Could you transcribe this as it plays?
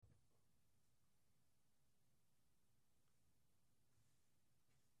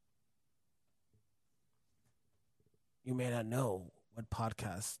you may not know what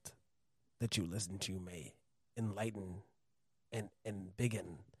podcast that you listen to may enlighten and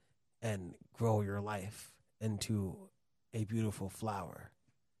biggen and grow your life into a beautiful flower.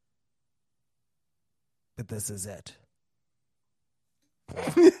 But this is it.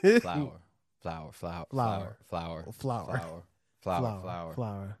 Flower, flower, flower, Flower. flower, flower, Flower. flower, flower, flower.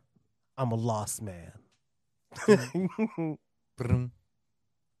 Flower. I'm a lost man. Brum. Dum,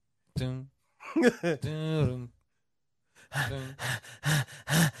 dum, dum, dum.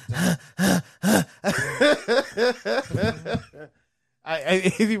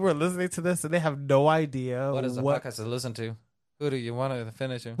 If you were listening to this and they have no idea What is the podcast to listen to? Who do you want to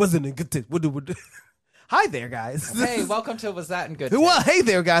finish with? wasn't a good taste. Hi there, guys. Hey, welcome to Was That in Good Taste? Well, hey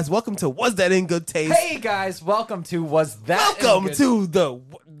there, guys. Welcome to Was That in Good Taste? Hey, guys, welcome to Was That Welcome in Good to the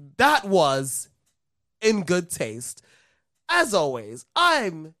That Was in Good Taste. As always,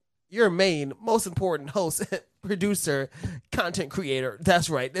 I'm your main, most important host, producer, content creator. That's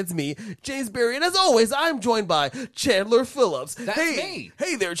right, it's me, James Berry. And as always, I'm joined by Chandler Phillips. That's me.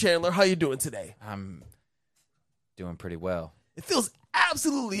 Hey there, Chandler. How you doing today? I'm doing pretty well. It feels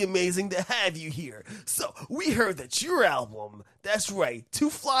absolutely amazing to have you here. So, we heard that your album, that's right, Too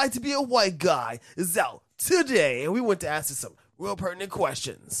Fly to Be a White Guy, is out today. And we want to ask you some real pertinent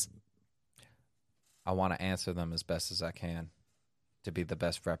questions. I want to answer them as best as I can to be the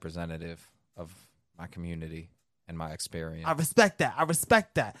best representative of my community and my experience. I respect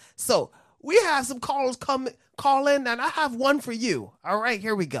that. So, we have some callers call in, and I have one for you. All right,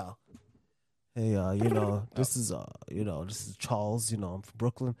 here we go. Hey, this is Charles. I'm from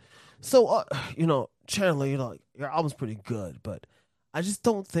Brooklyn. So, Chandler, your album's pretty good, but I just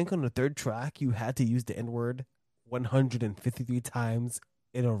don't think on the third track you had to use the N-word 153 times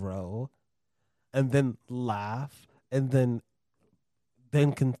in a row, and then laugh, and then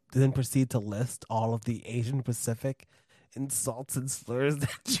proceed to list all of the Asian Pacific insults and slurs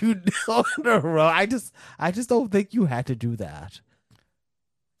that you know in a row. I just don't think you had to do that.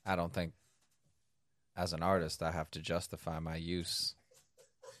 I don't think, as an artist, I have to justify my use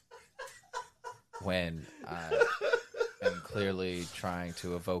when I am clearly trying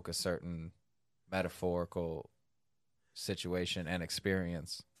to evoke a certain metaphorical situation and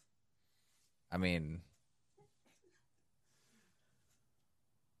experience. I mean,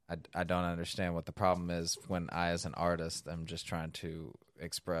 I don't understand what the problem is when I, as an artist, am just trying to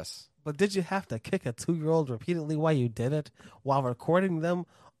express. But did you have to kick a 2-year-old repeatedly while you did it, while recording them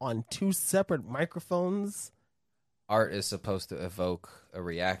on 2 separate microphones? Art is supposed to evoke a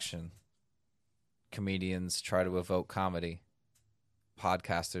reaction. Comedians try to evoke comedy.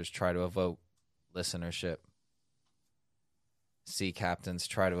 Podcasters try to evoke listenership. Sea captains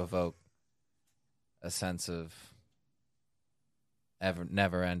try to evoke a sense of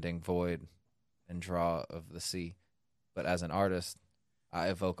never-ending void and draw of the sea. But as an artist, I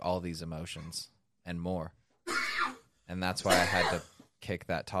evoke all these emotions and more. And that's why I had to kick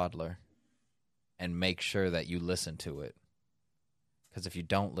that toddler and make sure that you listen to it. Because if you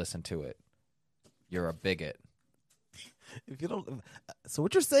don't listen to it, you're a bigot. If you don't, so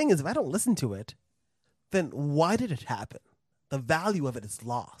what you're saying is, if I don't listen to it, then why did it happen? The value of it is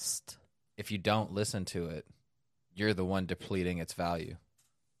lost. If you don't listen to it, you're the one depleting its value.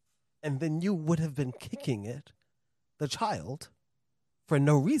 And then you would have been kicking it, the child, for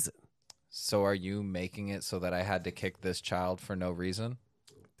no reason. So are you making it so that I had to kick this child for no reason?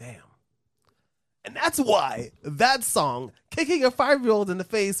 Damn. And that's why that song, kicking a 5-year-old in the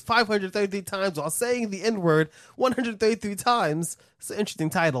face 533 times while saying the N-word 133 times, it's an interesting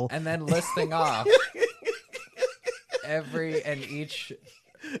title. And then listing off every and each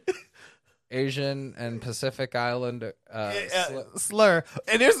Asian and Pacific Island slur.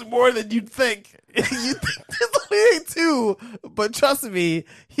 And there's more than you'd think. There's only 2, but trust me,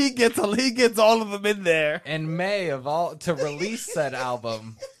 he gets all of them in there. In May to release said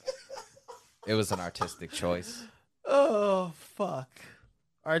album. It was an artistic choice. Oh, fuck.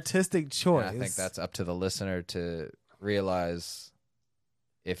 Artistic choice. And I think that's up to the listener to realize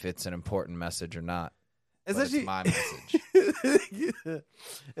if it's an important message or not. It's my message.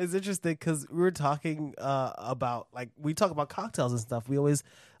 It's interesting because we were talking about, we talk about cocktails and stuff. We always,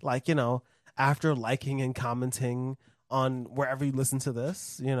 after liking and commenting on wherever you listen to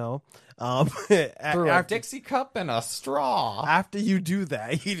this, through a Dixie cup and a straw. After you do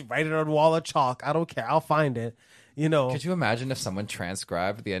that, you write it on a wall of chalk. I don't care. I'll find it. Could you imagine if someone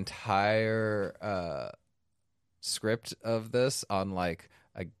transcribed the entire script of this on a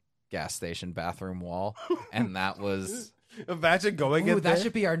gas station bathroom wall, and that was imagine going in there. That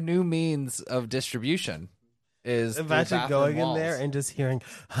should be our new means of distribution. Is imagine going in there and just hearing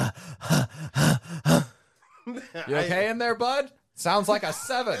You okay in there, bud? Sounds like a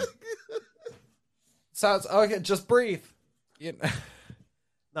 7. Sounds okay. Just breathe. You know.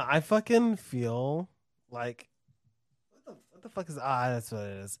 No, I fucking feel like what the fuck is that's what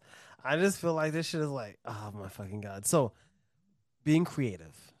it is. I just feel like this shit is like, oh my fucking god. So being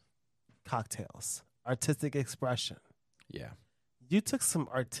creative, cocktails, artistic expression. Yeah. You took some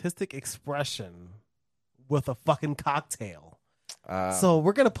artistic expression with a fucking cocktail. So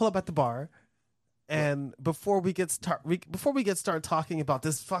we're gonna pull up at the bar, and before we get started talking about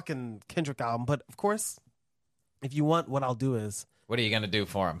this fucking Kendrick album, but of course, if you want, what I'll do is, what are you gonna do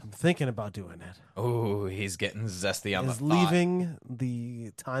for him? I'm thinking about doing it. Oh, he's getting zesty on the thought. Leaving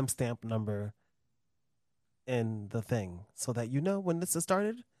the timestamp number in the thing so that you know when this is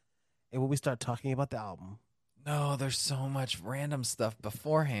started and when we start talking about the album. No, there's so much random stuff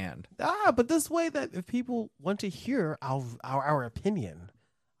beforehand. But this way that if people want to hear our opinion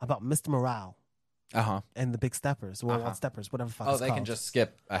about Mr. Morale and the Big Steppers, or Steppers, whatever the fuck it's they called. can just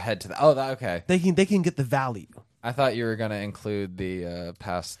skip ahead to that. Okay. They can get the value. I thought you were going to include the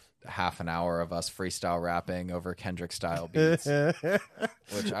past half an hour of us freestyle rapping over Kendrick style beats,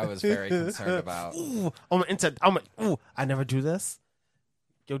 which I was very concerned about. I never do this.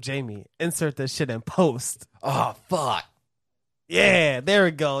 Yo, Jamie, insert this shit in post. Oh, fuck. Yeah, there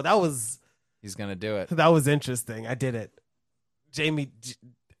we go. He's going to do it. That was interesting. I did it.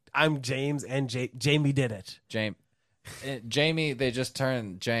 I'm James, and Jamie did it. Jamie, they just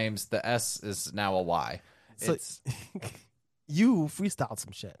turned James. The S is now a Y. So, you freestyled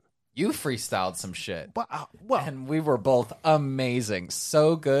some shit. You freestyled some shit. Well, and we were both amazing.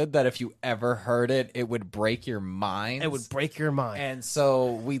 So good that if you ever heard it, it would break your mind. It would break your mind. And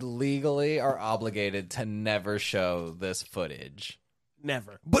so we legally are obligated to never show this footage.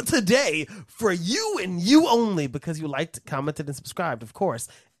 Never. But today, for you and you only, because you liked, commented, and subscribed, of course,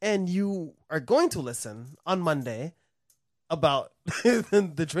 and you are going to listen on Monday about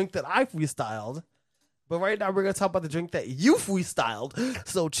the drink that I freestyled. But right now, we're going to talk about the drink that you freestyled.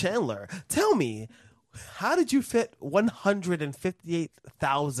 So, Chandler, tell me, how did you fit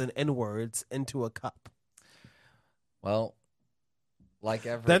 158,000 N-words into a cup? Well, like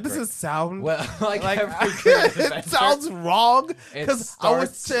every... That doesn't sound... Well, like every great adventure, it sounds wrong. Because I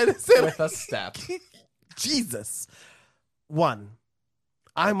was saying with a step. Jesus. One,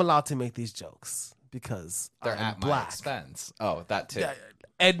 I'm allowed to make these jokes because they're I'm at black. my expense. Oh, that too.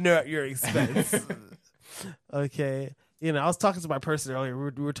 Edna at your expense. Okay. I was talking to my person earlier.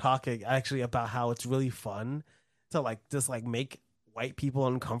 We were talking actually about how it's really fun to just make white people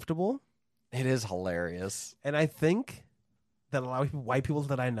uncomfortable. It is hilarious. And I think that a lot of white people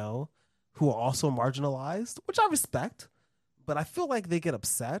that I know who are also marginalized, which I respect, but I feel like they get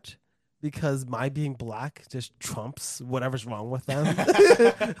upset because my being black just trumps whatever's wrong with them.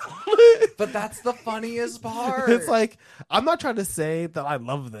 But that's the funniest part. It's like, I'm not trying to say that I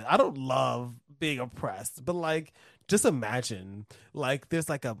love this. I don't love being oppressed, but just imagine there's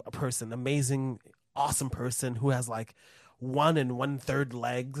a person, amazing, awesome person who has 1 1/3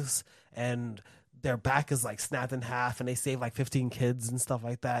 legs and their back is snapped in half and they save 15 kids and stuff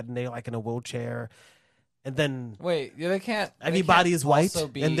like that, and they're in a wheelchair. And then wait, they can't. Everybody is white,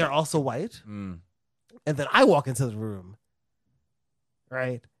 and they're also white. And then I walk into the room,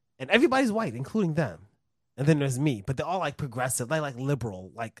 right? And everybody's white, including them. And then there's me, but they're all progressive, they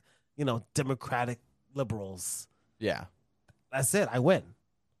liberal, democratic liberals. Yeah, that's it. I win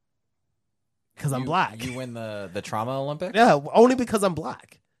because I'm black. You win the trauma Olympics. Yeah, only because I'm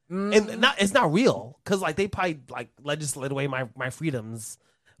black. And it's not real because they probably legislate away my freedoms,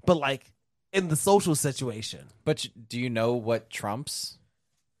 but in the social situation. But do you know what trumps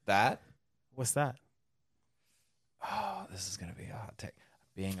that? What's that? Oh, this is gonna be a hot take.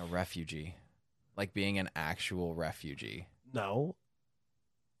 Being a refugee, being an actual refugee. No,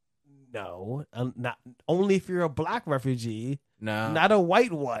 not only if you're a black refugee. No, not a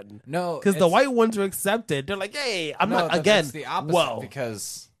white one. No, because the white ones are accepted. They're like, hey, I'm not again. It's the opposite. Whoa,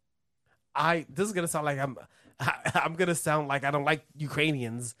 because this is gonna sound like I'm gonna sound like I don't like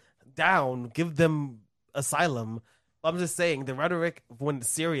Ukrainians. Down, give them asylum. I'm just saying the rhetoric when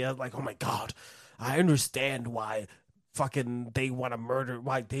Syria, oh my god, I understand why fucking they want to murder,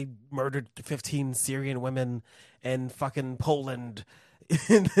 why they murdered 15 Syrian women and fucking Poland.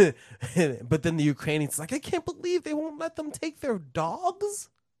 But then the Ukrainians I can't believe they won't let them take their dogs.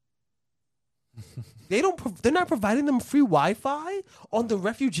 They're not providing them free Wi-Fi on the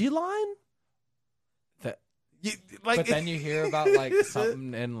refugee line. But then you hear about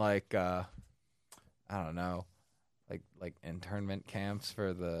something in I don't know, like internment camps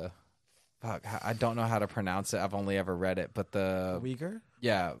for the fuck. I don't know how to pronounce it. I've only ever read it, but the Uyghur.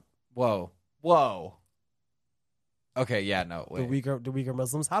 Yeah. Whoa. Okay, yeah, no, The wait. Uyghur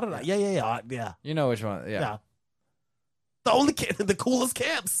Muslims. How did I? Yeah. You know which one? Yeah. The only the coolest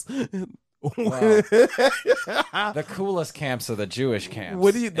camps. Well, the coolest camps are the Jewish camps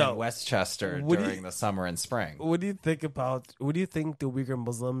What do you know? in Westchester What do you- during the summer and spring. What do you think about? What do you think the Uyghur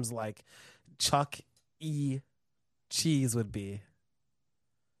Muslims like Chuck E. Cheese would be?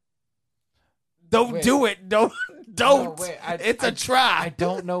 Don't Wait. do it. Don't. No, wait, It's a trap. I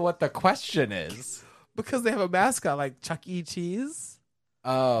don't know what the question is. Because they have a mascot like Chuck E. Cheese.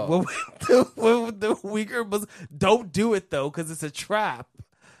 Oh, What the Uyghur Muslims don't do it though, because it's a trap.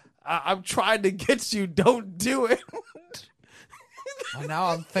 I'm trying to get you. Don't do it. well, now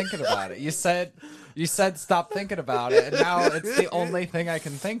I'm thinking about it. You said stop thinking about it, and now it's the only thing I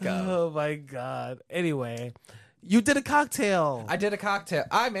can think of. Oh my god. Anyway, you did a cocktail. I did a cocktail.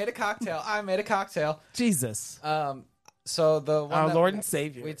 I made a cocktail. Jesus, So the one our that Lord and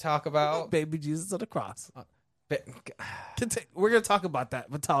Savior, we talk about. baby Jesus on the cross. But- We're gonna talk about that,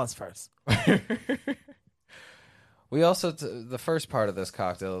 but tell us first. We also the first part of this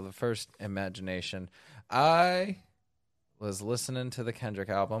cocktail, the first imagination. I was listening to the Kendrick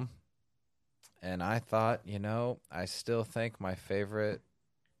album, and I thought, I still think my favorite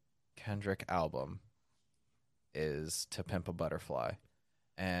Kendrick album is "To Pimp a Butterfly,"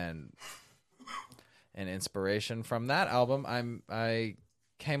 and an inspiration from that album, I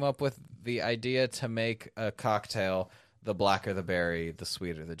came up with the idea to make a cocktail: the blacker the berry, the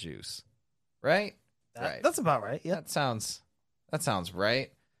sweeter the juice. Right? Right. That's about right. Yeah. That sounds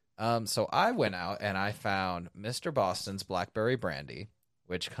right. So I went out and I found Mr. Boston's Blackberry Brandy,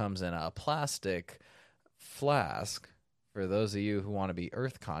 which comes in a plastic flask for those of you who want to be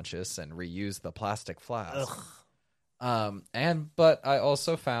earth conscious and reuse the plastic flask. But I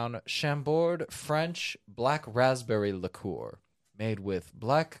also found Chambord French Black Raspberry Liqueur made with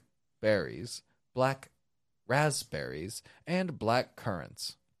black berries, black raspberries, and black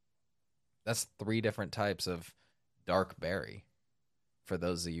currants. That's 3 different types of dark berry for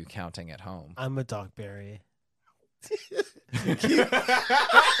those of you counting at home. I'm a dogberry.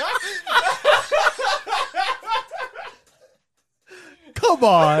 Come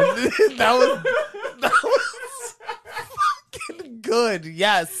on, that was fucking good.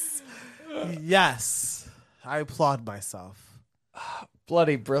 Yes. I applaud myself.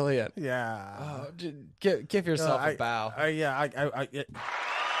 Bloody brilliant. Yeah. Oh, give yourself a bow. Woo.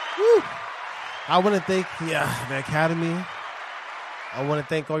 I want to thank the Academy. I want to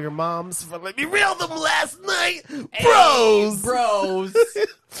thank all your moms for letting me reel them last night, bros. Bros.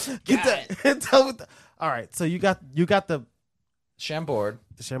 Get that. Tell me all right, so you got the Chambord.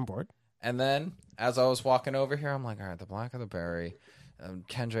 Chambord. And then as I was walking over here, I'm like, all right, the black of the berry.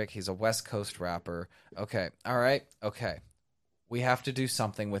 Kendrick, he's a West Coast rapper. Okay, all right, okay. We have to do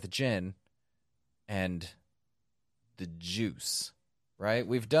something with gin and the juice, right?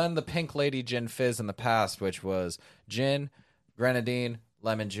 We've done the Pink Lady Gin Fizz in the past, which was gin, grenadine,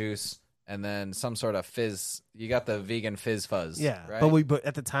 lemon juice, and then some sort of fizz. You got the vegan fizz fuzz, Yeah, right? but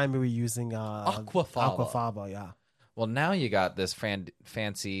at the time we were using Aquafaba, yeah. Well, now you got this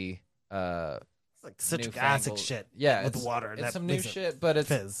fancy It's like citric newfangled- acid shit. Yeah, with water. It's That some new makes it shit, but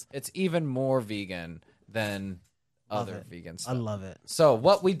fizz. it's even more vegan than Love other it. vegan I stuff. love it. So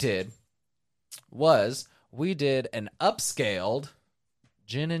what we did was we did an upscaled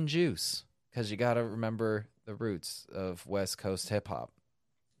gin and juice, because you got to remember the roots of West Coast hip hop.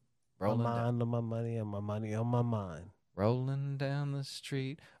 My Rolling down, mind on my money and my money on my mind. rolling down the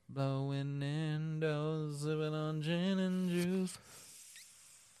street, blowing indoors, sipping on gin and juice.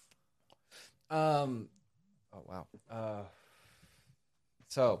 Oh wow.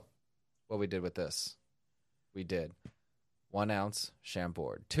 So what we did with this, we did 1 ounce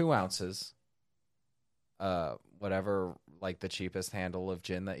Chambord, 2 ounces, whatever like the cheapest handle of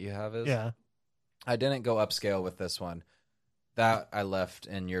gin that you have is. Yeah. I didn't go upscale with this one. That I left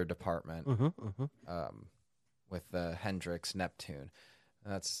in your department. With the Hendrix Neptune.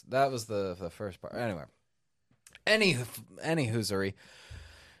 That was the first part. Anyway, any hoosery.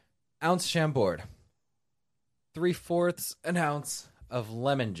 Ounce Chambord, 3/4 an ounce of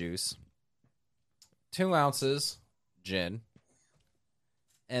lemon juice, 2 ounces gin,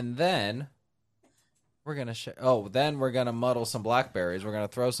 and then we're gonna then we're gonna muddle some blackberries. We're gonna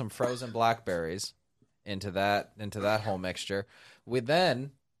throw some frozen blackberries into that whole mixture. We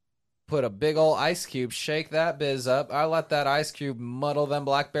then put a big old ice cube, shake that biz up. I let that ice cube muddle them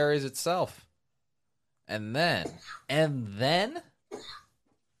blackberries itself. And then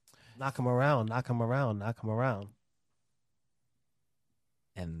Knock them around.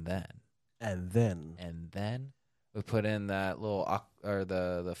 and then And then. we put in that little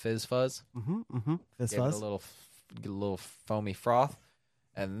the fizz fuzz. Fizz Gave it a fuzz. little get a little foamy froth,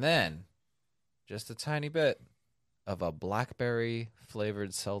 and then just a tiny bit of a blackberry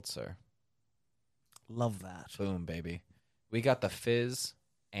flavored seltzer. Love that. Boom, baby. We got the fizz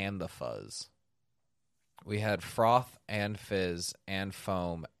and the fuzz. We had froth and fizz and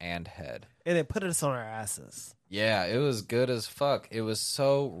foam and head. And it put us on our asses. Yeah, it was good as fuck. It was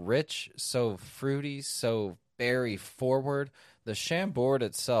so rich, so fruity, so berry forward. The Chambord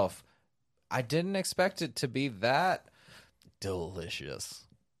itself, I didn't expect it to be that delicious.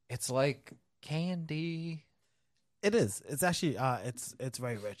 It's like candy. It is. It's actually it's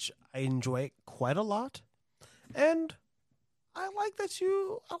very rich. I enjoy it quite a lot. And I like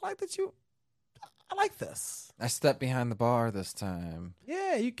this. I stepped behind the bar this time.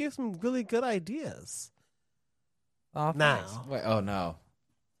 Yeah, you gave some really good ideas. Oh, Now. thanks. Wait, oh no.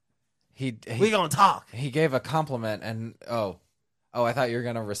 He We gonna talk. He gave a compliment and I thought you were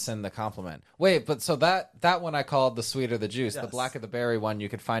gonna rescind the compliment. Wait, but so that one I called the sweeter the juice. Yes. The blacker the berry one you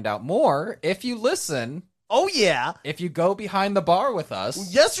could find out more if you listen. Oh yeah. If you go behind the bar with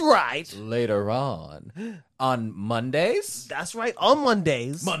us That's right. later on Mondays. That's right. On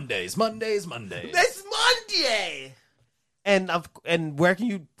Mondays. Mondays. It's Monday. And where can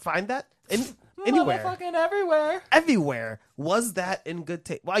you find that? Anywhere. Motherfucking everywhere. Everywhere. Was that in good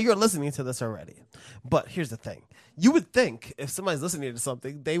taste? Well, you're listening to this already. But here's the thing. You would think if somebody's listening to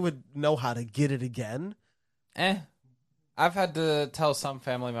something, they would know how to get it again. I've had to tell some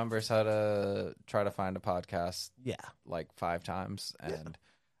family members how to try to find a podcast Yeah. like 5 times. And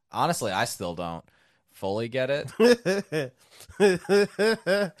honestly, I still don't fully get it.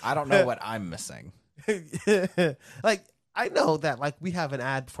 I don't know what I'm missing. Like, I know that like we have an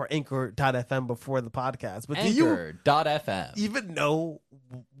ad for Anchor.fm before the podcast, but do you Anchor.fm. even know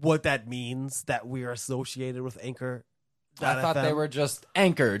what that means, that we are associated with Anchor.fm? I thought they were just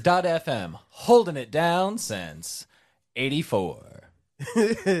Anchor.fm, holding it down since 84.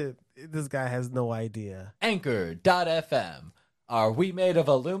 This guy has no idea. Anchor.fm. Are we made of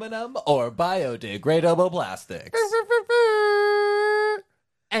aluminum or biodegradable plastics?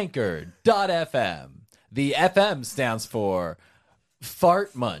 Anchor.fm. The FM stands for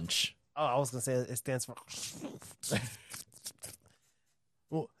Fart Munch. Oh, I was going to say it stands for...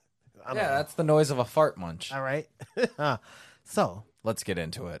 Well, I don't know. That's the noise of a fart munch. All right. So, Let's get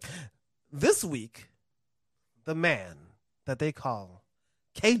into it. this week, the man that they call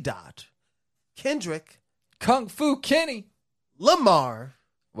K-Dot, Kendrick Kung Fu Kenny. Lamar,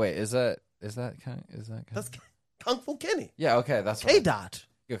 Wait, is that kind of... that's Kung Fu Kenny, Yeah, okay, that's right. K-Dot,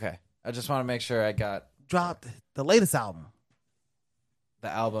 Okay. I just want to make sure I got dropped the latest album, the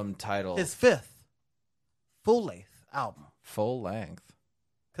album title his 5th full-length album. full length.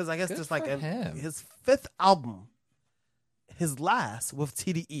 Because I guess Good just like for him. his 5th album, his last with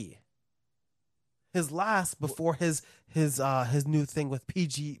TDE. His last before his new thing with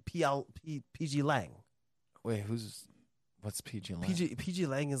PG Lang. Wait, what's PG Lang? PG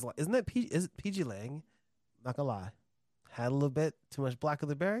Lang is like, isn't it PG Lang? Not gonna lie, had a little bit too much Black of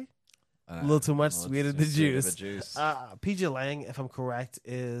the Berry, a little too much Sweet of the Juice. PG Lang, if I'm correct,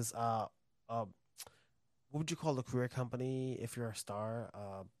 is what would you call the career company if you're a star?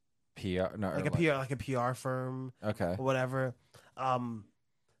 PR, no, Like a PR firm Okay. or whatever. But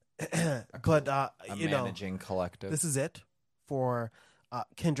A you know, managing collective. this is it for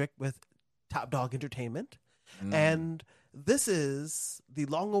Kendrick with Top Dog Entertainment. Mm. And this is the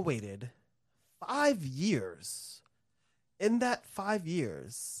long-awaited 5 years. In that 5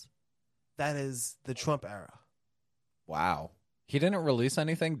 years, that is the Trump era. Wow. He didn't release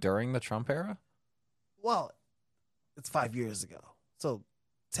anything during the Trump era? Well, it's 5 years ago. So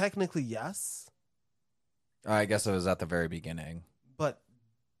technically, yes. I guess it was at the very beginning. But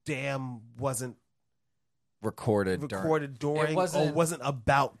Damn wasn't Recorded during or wasn't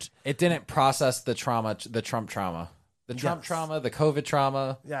about. It didn't process the trauma, the Trump trauma. The Trump Yes. trauma, the COVID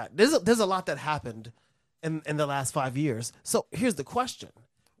trauma. Yeah, there's a lot that happened in the last 5 years. So here's the question: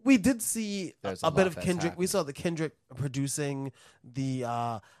 we did see There's a a bit lot of that's Kendrick. We happened. saw the Kendrick producing the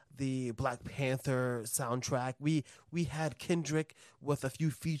Black Panther soundtrack. We had Kendrick with a few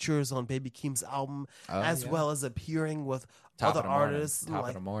features on Baby Keem's album, as well as appearing with Top other of the morning, artists. Top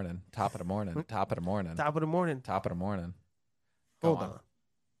of the morning. Top of the morning. Top of the morning. Top of the morning. Top of the morning. Go Hold on.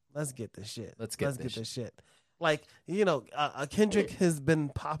 Let's get this shit. Let's get this shit. Like, you know, Kendrick has been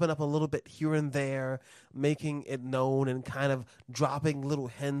popping up a little bit here and there, making it known and kind of dropping little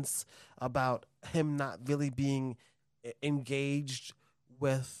hints about him not really being engaged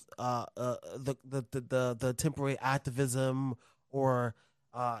with the temporary activism, or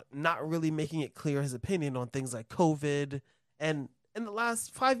not really making it clear his opinion on things like COVID. And in the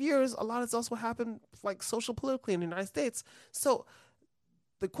last 5 years, a lot has also happened like social politically in the United States. So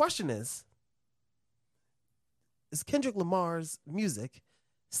the question is Kendrick Lamar's music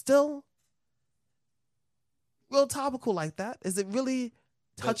still real topical like that? Is it really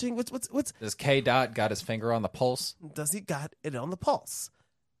touching? What's Does K. Dot got his finger on the pulse? does he got it on the pulse?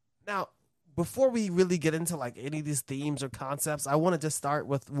 Now, before we really get into like any of these themes or concepts, I want to just start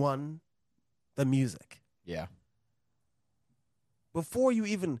with the music. Yeah. Before you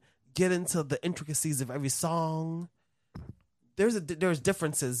even get into the intricacies of every song, there's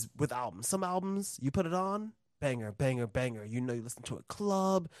differences with albums. Some albums you put it on, banger, banger, banger. You know, you listen to a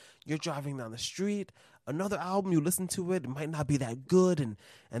club, you're driving down the street. Another album, you listen to it might not be that good, and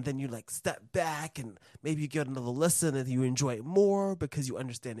then you like step back and maybe you get another listen and you enjoy it more because you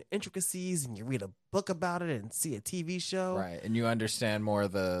understand the intricacies and you read a book about it and see a TV show. Right. And you understand more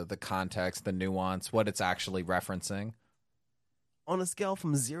the context, the nuance, what it's actually referencing. On a scale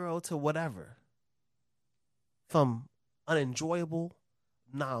from 0 to whatever, from unenjoyable,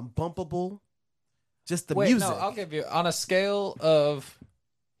 non-bumpable, just the music. No, I'll give you on a scale of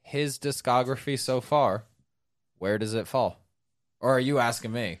his discography so far, where does it fall? Or are you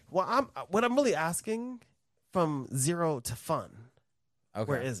asking me? Well, what I'm really asking, from 0 to fun, Okay.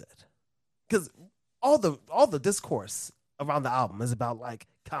 where is it? Because all the discourse around the album is about like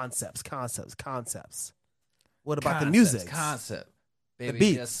concepts. What about the music? Concept. Baby,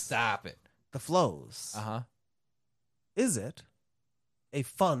 beats. just stop it. The flows. Uh-huh. Is it a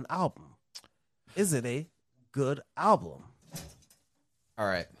fun album? Is it a good album? All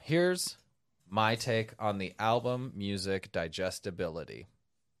right. Here's my take on the album music digestibility.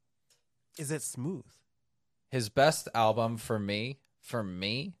 Is it smooth? His best album for me,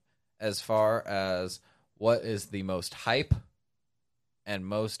 as far as what is the most hype and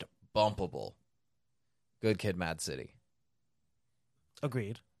most bumpable, Good Kid, Mad City.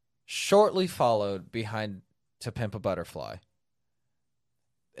 Agreed. Shortly followed behind To Pimp a Butterfly.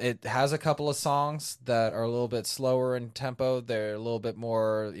 It has a couple of songs that are a little bit slower in tempo. They're a little bit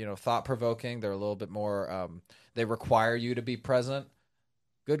more, thought-provoking. They're a little bit more, they require you to be present.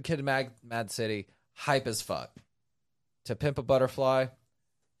 Good Kid, Mad City, hype as fuck. To Pimp a Butterfly,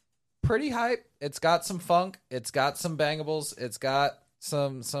 pretty hype. It's got some funk. It's got some bangables. It's got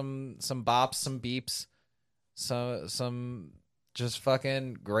some bops, some beeps, some just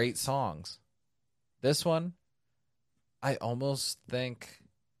fucking great songs. This one, I almost think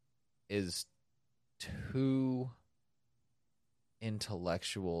is too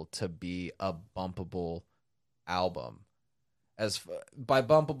intellectual to be a bumpable album. By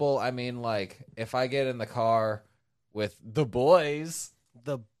bumpable, I mean like if I get in the car with the boys,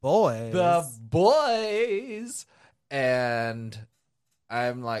 and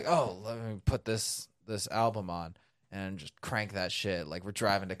I'm like, oh, let me put this album on and just crank that shit. Like we're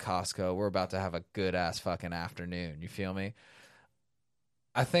driving to Costco, we're about to have a good ass fucking afternoon. You feel me?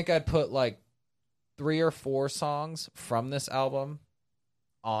 I think I'd put like 3 or 4 songs from this album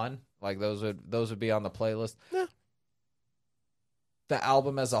on. Like those would be on the playlist. Yeah. The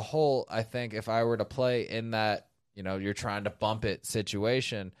album as a whole, I think if I were to play in that, you're trying to bump it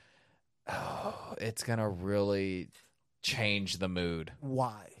situation, it's gonna really change the mood.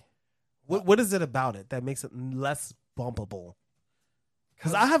 Why? What is it about it that makes it less bumpable?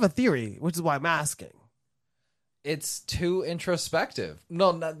 Because I have a theory, which is why I'm asking. It's too introspective.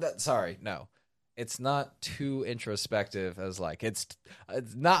 No, no. It's not too introspective as like it's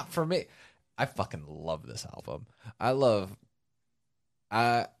not for me. I fucking love this album.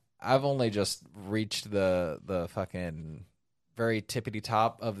 I've only just reached the fucking very tippity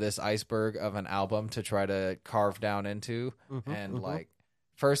top of this iceberg of an album to try to carve down into, like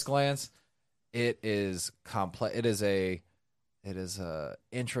first glance, it is complex. It is a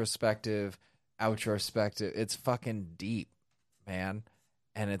introspective, outrospective. It's fucking deep, man,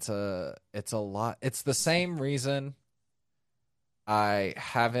 and it's a lot. It's the same reason I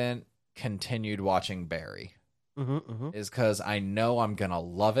haven't continued watching Barry. Is because I know I'm gonna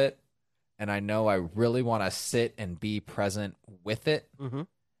love it, and I know I really want to sit and be present with it.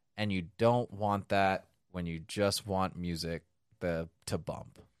 And you don't want that when you just want music to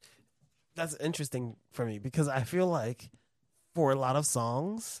bump. That's interesting for me because I feel like for a lot of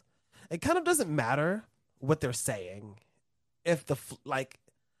songs, it kind of doesn't matter what they're saying. If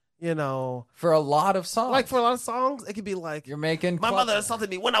for a lot of songs, it could be like you're making my mother assaulted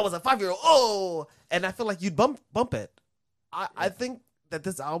me when I was a 5-year-old. Oh, and I feel like you'd bump it. I think that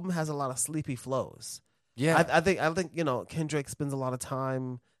this album has a lot of sleepy flows. Yeah, I think Kendrick spends a lot of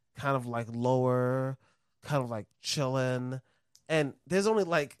time kind of like lower, kind of like chilling, and there's only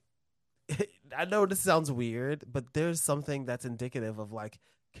like I know this sounds weird, but there's something that's indicative of like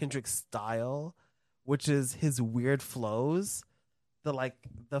Kendrick's style, which is his weird flows. The like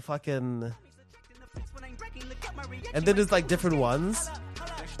the fucking, and then there's like different ones.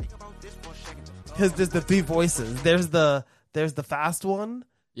 Because there's the three voices. There's the fast one.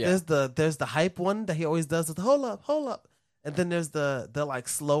 Yeah. There's the hype one that he always does with hold up, and then there's the like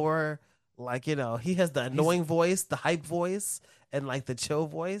slower, like, you know, he has the annoying voice, the hype voice, and like the chill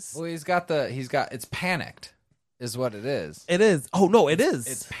voice. Well, he's got it's panicked, is what it is. It is. Oh no, it is.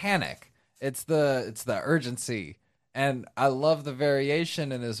 It's panic. It's the urgency, and I love the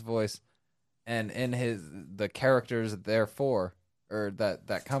variation in his voice, and in the characters therefore, or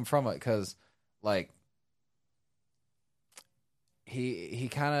that come from it, because like he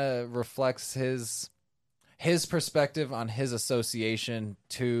kind of reflects his perspective on his association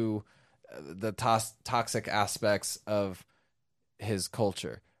to the toxic aspects of his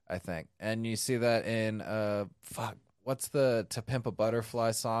culture, I think. And you see that in what's the To Pimp a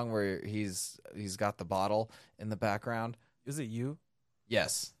Butterfly song where he's got the bottle in the background? Is it you?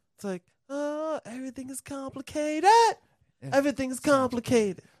 Yes. It's like, oh, everything is complicated. Everything is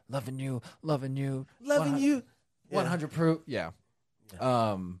complicated. Loving you. Loving you. 100 proof. Yeah.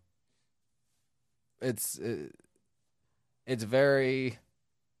 It's very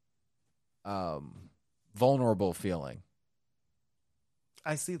vulnerable feeling.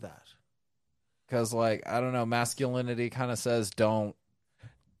 I see that. Because, like, I don't know, masculinity kind of says don't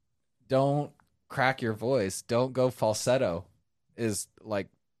crack your voice, don't go falsetto, is like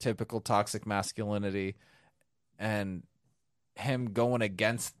typical toxic masculinity, and him going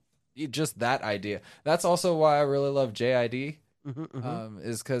against just that idea. That's also why I really love JID,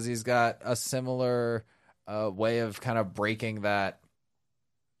 is because he's got a similar way of kind of breaking that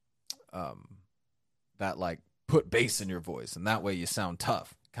like put bass in your voice and that way you sound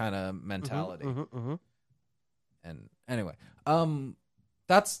tough kind of mentality. And anyway,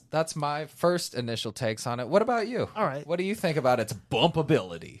 that's my first initial takes on it. What about you? All right. What do you think about its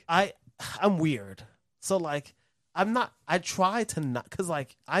bumpability? I'm weird. So like I try to not, because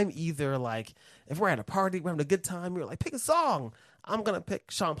like I'm either like, if we're at a party, we're having a good time, you're like, pick a song, I'm gonna pick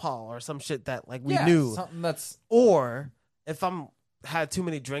Sean Paul or some shit that like we knew, something that's, or if I'm had too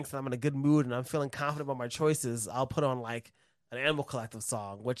many drinks and I'm in a good mood and I'm feeling confident about my choices, I'll put on like an Animal Collective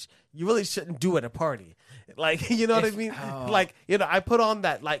song, which you really shouldn't do at a party. Like, you know what I mean? Like, you know, I put on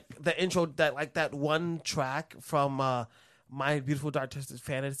that, like the intro, that like that one track from My Beautiful Dark Twisted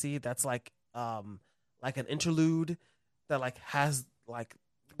Fantasy that's like an interlude that like has like,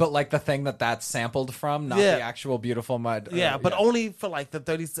 but like the thing that's sampled from, not the actual Beautiful Mud. But only for like the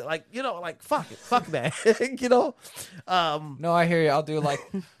 30, like, you know, like fuck that, you know. No, I hear you. I'll do like,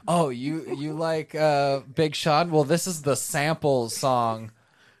 oh, you like Big Sean? Well, this is the sample song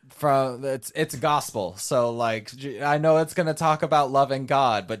from it's gospel. So like, I know it's gonna talk about loving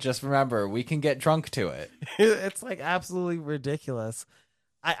God, but just remember, we can get drunk to it. It's like absolutely ridiculous.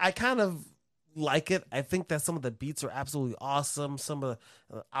 I kind of like it. I think that some of the beats are absolutely awesome. Some of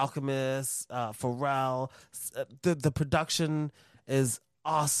the Alchemist, Pharrell, the production is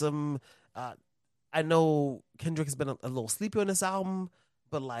awesome. I know Kendrick has been a little sleepy on this album,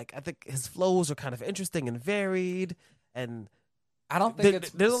 but like I think his flows are kind of interesting and varied. And I don't think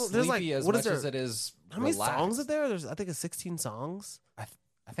it's there's like, sleepy as much as it is. How many relaxed. songs are there? I think it's 16 songs. I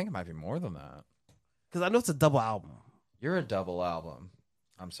think it might be more than that. Because I know it's a double album. You're a double album.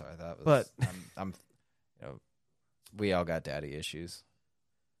 I'm sorry, that was. But I'm you know, we all got daddy issues.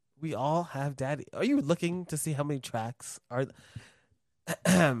 We all have daddy. Are you looking to see how many tracks are?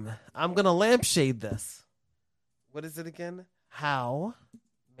 I'm gonna lampshade this. What is it again? How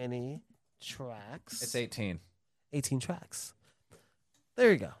many tracks? It's 18. 18 tracks.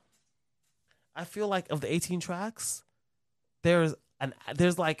 There you go. I feel like of the 18 tracks, there's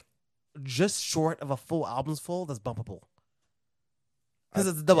like just short of a full album's full that's bumpable. Because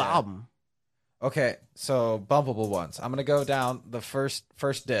it's a double album. Okay, so bumpable ones. I'm gonna go down the first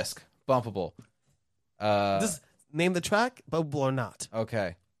disc. Bumpable. Just name the track, bumpable or not.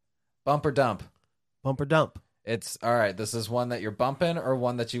 Okay. Bump or dump. Bump or dump. It's all right. This is one that you're bumping or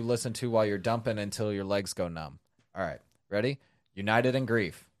one that you listen to while you're dumping until your legs go numb. All right, ready? United in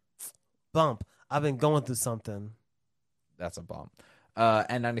Grief. Bump. I've been going through something. That's a bump.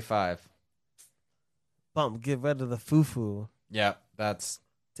 N95. Bump. Get rid of the foo-foo. Yeah, that's...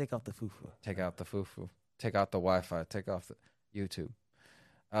 Take off the foo-foo. Take out the foo-foo. Take out the Wi-Fi. Take off the YouTube.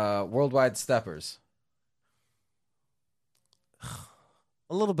 Worldwide Steppers.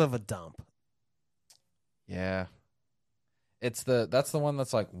 A little bit of a dump. Yeah. That's the one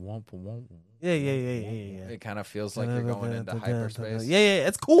that's like womp womp. Yeah. It kind of feels like you're going into hyperspace. Yeah,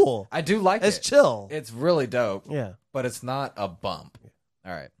 it's cool. I do like It's it. chill. It's really dope. Yeah. But it's not a bump.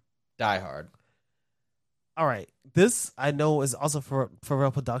 All right. Die Hard. All right. This I know is also for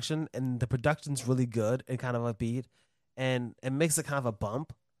real production, and the production's really good and kind of upbeat, and it makes it kind of a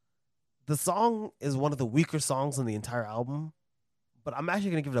bump. The song is one of the weaker songs on the entire album, but I'm actually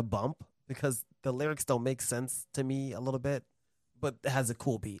gonna give it a bump because the lyrics don't make sense to me a little bit, but it has a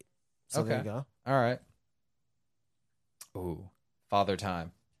cool beat. So there you go. All right. Ooh, Father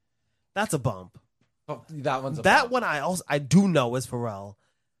Time. That's a bump. Oh, that one's a that bump. one I do know is Pharrell.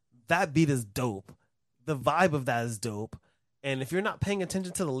 That beat is dope. The vibe of that is dope. And if you're not paying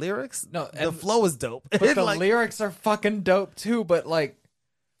attention to the lyrics, the flow is dope. But the lyrics are fucking dope too. But like,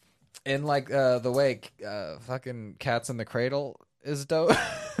 in like the way fucking Cats in the Cradle is dope.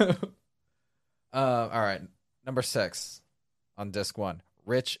 All right, number 6 on disc 1,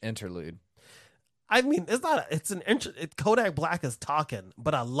 Rich Interlude. I mean, Kodak Black is talking,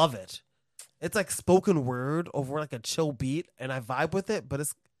 but I love it. It's like spoken word over like a chill beat, and I vibe with it. But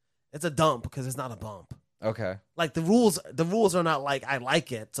it's a dump because it's not a bump. Okay. Like the rules are not like I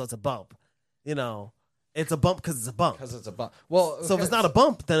like it, so it's a bump. You know, it's a bump because it's a bump. Because it's a bump. Well, okay. So if it's not a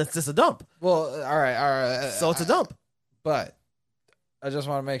bump, then it's just a dump. Well, all right. So it's a dump. But I just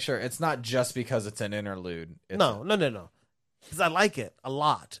want to make sure it's not just because it's an interlude. No. Because I like it a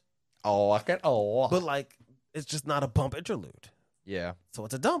lot. I like it a lot. But like, it's just not a bump interlude. Yeah. So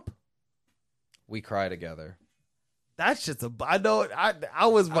it's a dump. We Cry Together. That shit's I know. I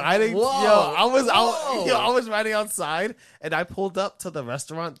was riding. Whoa. I was riding outside, and I pulled up to the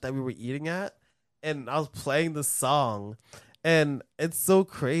restaurant that we were eating at, and I was playing the song, and it's so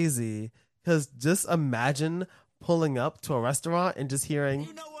crazy because just imagine pulling up to a restaurant and just hearing.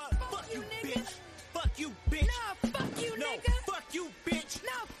 You know what? Fuck you, bitch. Fuck you, bitch. Nah, fuck you, nigga. Fuck you, bitch.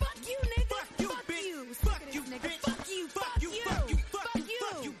 Nah, fuck you, nigga. Fuck you, bitch. Fuck you, bitch. Fuck you, Fuck you, fuck you, fuck you,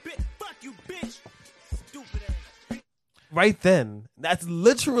 fuck you, bitch. Fuck you, bitch. Stupid ass. Right then, that's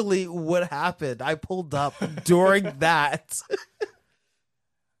literally what happened. I pulled up during that.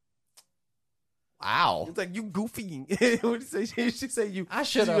 Wow. It's like, you goofy. What did you say? She say you. I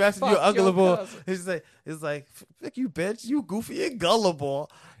should you have asked you fucked your gullible. cousin. It's like, fuck you, bitch. You goofy and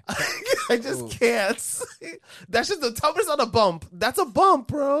gullible. I just can't. That's just the toughest on a bump. That's a bump,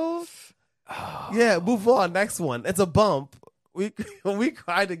 bro. Oh. Yeah, move on. Next one. It's a bump. We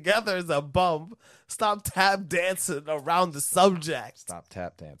Cry Together is a bump. Stop tap dancing around the subject. Stop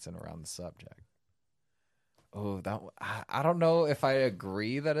tap dancing around the subject. Oh, I don't know if I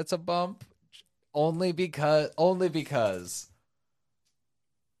agree that it's a bump. Only because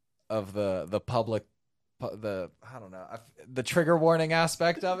of the public, I don't know, the trigger warning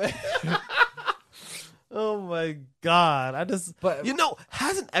aspect of it. Oh my God. But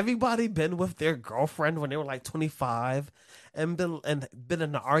hasn't everybody been with their girlfriend when they were like 25 and been in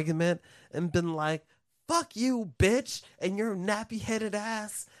an argument and been like, fuck you, bitch, and your nappy headed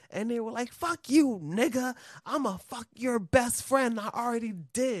ass? And they were like, fuck you, nigga. I'ma fuck your best friend. I already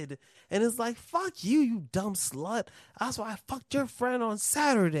did. And it's like, fuck you, you dumb slut. That's why I fucked your friend on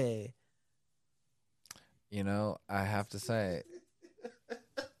Saturday. I have to say,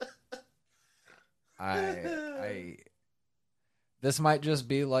 I this might just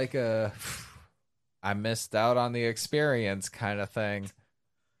be like I missed out on the experience kind of thing.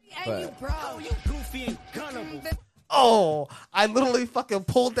 And you, But bro. Oh, you goofy and gullible. Oh, I literally fucking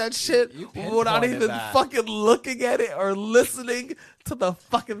pulled that shit You without pinpointed even that. fucking looking at it or listening to the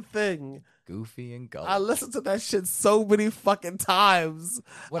fucking thing. goofy and I gullible. listened to that shit so many fucking times.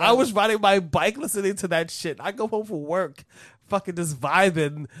 What I I'm- was riding my bike listening to that shit. I go home from work, fucking just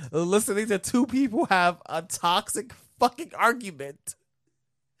vibing, listening to two people have a toxic fucking argument.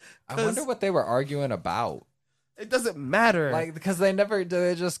 I wonder what they were arguing about. It doesn't matter. Like, because they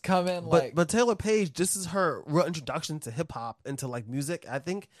just come in like. But Taylor Page, this is her real introduction to hip hop and to like music. I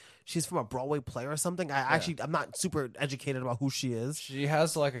think she's from a Broadway play or something. I'm not super educated about who she is. She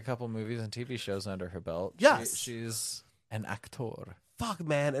has like a couple movies and TV shows under her belt. Yes. She's an actor. Fuck,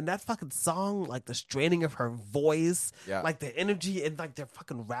 man, and that fucking song, like the straining of her voice, Yeah. like the energy, and like they're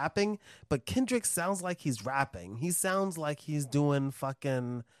fucking rapping. But Kendrick sounds like he's rapping. He sounds like he's doing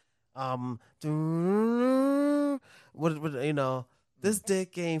fucking, this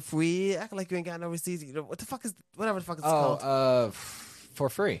dick ain't free. Act like you ain't got no receipts. What the fuck is whatever the fuck it's called? For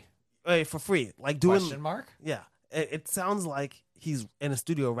free. Wait, for free, like doing. Question mark? Yeah, it sounds like he's in a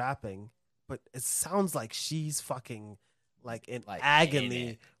studio rapping, but it sounds like she's fucking like in Like, agony in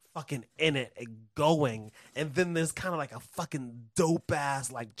it. fucking in it and going, and then there's kind of like a fucking dope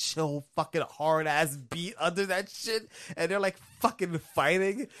ass, like chill, fucking hard ass beat under that shit, and they're like fucking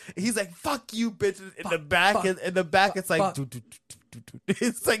fighting. He's like, "Fuck you, bitch!" In the back, and in the back, it's like,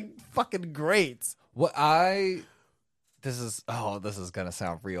 it's like fucking great. This is gonna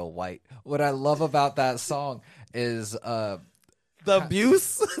sound real white. What I love about that song is The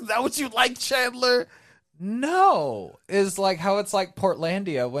abuse. Is that what you like, Chandler? no, is like how it's like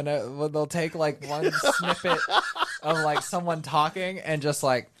Portlandia when they'll take like one snippet of like someone talking and just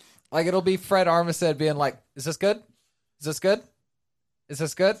like it'll be Fred Armisen being like, "Is this good? Is this good? Is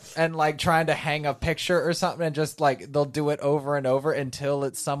this good?" And like trying to hang a picture or something, and just like they'll do it over and over until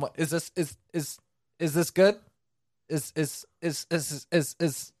it's somewhat. Is this good? Is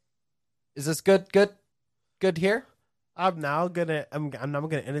this good here? I'm gonna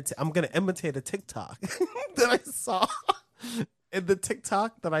imitate a TikTok that I saw. In the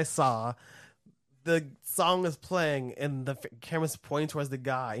TikTok that I saw, the song is playing and the camera's pointing towards the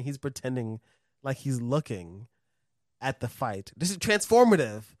guy. And he's pretending like he's looking at the fight. This is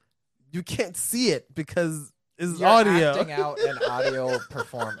transformative. You can't see it because it's You're audio. acting out an audio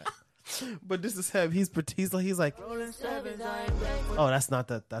performance. But this is him. He's like, oh, that's not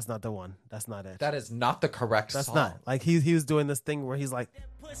the one. That's not it. That is not the correct That's song. not. Like he was doing this thing where he's like,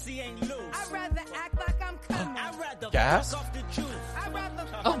 Pussy ain't loose. I'd rather act like I'm coming. I'd rather Gas? fuck off the juice. I'd rather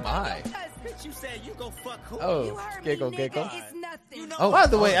Oh my. Bitch, you said you go fuck who? You Oh, heard giggle, me, giggle. nigga. It's nothing. You know Oh, by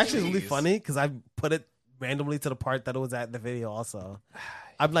the way, oh, actually, it's really geez. funny because I put it randomly to the part that it was at in the video. Also,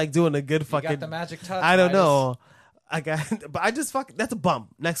 I'm like doing a good You fucking. got the magic touch. I don't Midas. know. I got, but I just that's a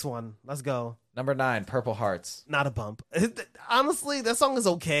bump. Next one, let's go. Number 9, Purple Hearts. Not a bump. Honestly, that song is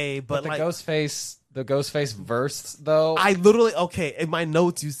okay, but The like Ghostface verse though. I literally in my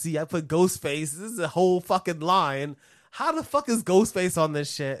notes you see I put Ghostface. This is a whole fucking line. How the fuck is Ghostface on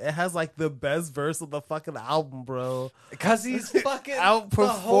this shit? It has like the best verse of the fucking album, bro. Because he's fucking the Holy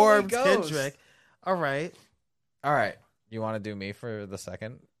Outperformed Ghost. Kendrick. All right. All right, you want to do me for the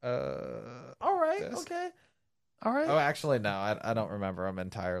second? All right. This? Okay. All right. Oh, actually, no, I don't remember them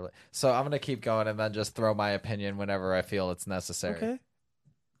entirely. So I'm gonna keep going and then just throw my opinion whenever I feel it's necessary. Okay.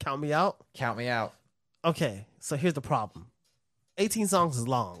 Count me out. Count me out. Okay. So here's the problem. 18 songs is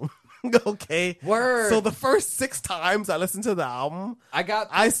long. Okay. Word. So the first 6 times I listened to the album,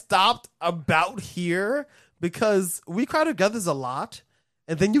 I stopped about here because We Cry Together's a lot.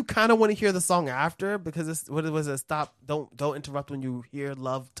 And then you kind of want to hear the song after because it's what it was. Stop. Don't interrupt when you hear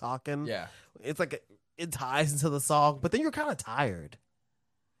love talking. Yeah. It's like it ties into the song, but then you're kind of tired.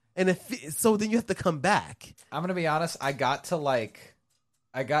 And so then you have to come back. I'm gonna be honest. I got to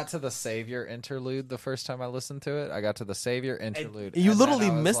the Savior interlude the first time I listened to it. I got to the Savior interlude. And you and literally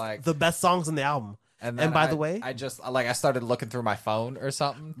then I was missed like, the best songs on the album. And by the way, I just I started looking through my phone or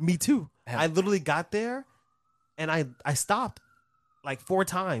something. Me too. And- I literally got there and I stopped like 4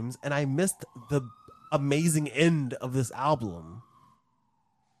 times and I missed the amazing end of this album.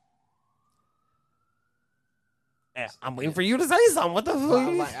 I'm waiting for you to say something. What the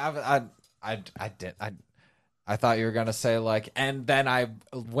fuck? I thought you were gonna say like, and then I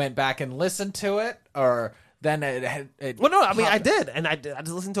went back and listened to it, or then it Well, no, I mean I did, and I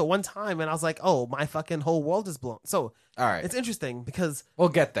just listened to it one time, and I was like, oh, my fucking whole world is blown. So all right, it's interesting because we'll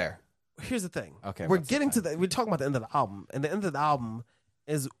get there. here's the thing. Okay, we're what's getting the to we're talking about the end of the album, and the end of the album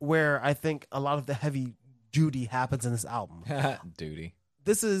is where I think a lot of the heavy duty happens in this album. Duty.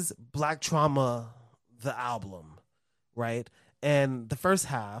 This is Black Trauma, the album, right? And the first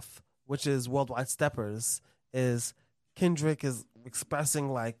half, which is Worldwide Steppers, is Kendrick is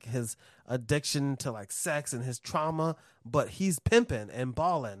expressing like his addiction to like sex and his trauma, but he's pimping and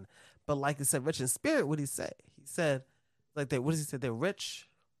balling. But like he said, Rich in Spirit, what did he say? He said, like they, what does he say? They're rich.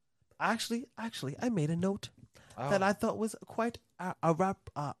 Actually, I made a note that I thought was quite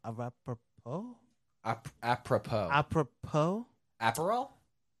apropos. Apropos. Aperol?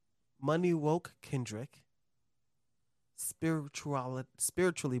 Money woke Kendrick.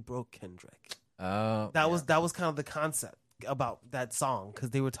 Spiritually broke Kendrick. That was kind of the concept about that song because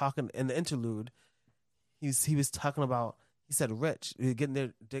they were talking in the interlude. He was talking about, he said rich, getting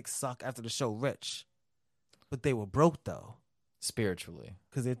their dick sucked after the show rich, but they were broke though spiritually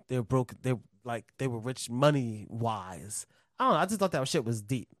because they're broke. They were rich money wise. I don't know. I just thought that shit was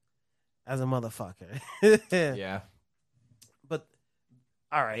deep as a motherfucker. Yeah. But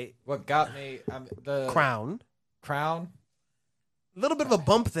all right, What got me the Crown. A little bit of a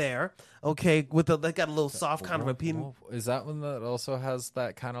bump there, okay. They got a little soft kind of repeating. Is that one that also has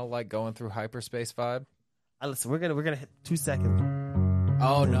that kind of like going through hyperspace vibe? Listen, we're gonna hit 2 seconds.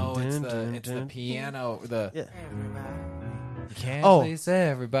 Oh no, it's the piano. Yeah. You can't Oh. please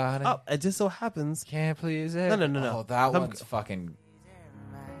everybody. Oh, it just so happens. Can't please no, everybody. no. Oh, that I'm- one's fucking.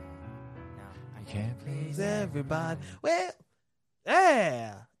 You can't please Everybody. Well,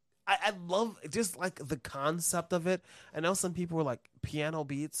 yeah. I love just like the concept of it. I know some people were like, piano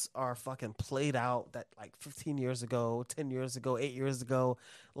beats are fucking played out that like 15 years ago, 10 years ago, 8 years ago.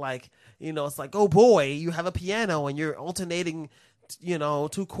 Like, it's like, oh boy, you have a piano and you're alternating,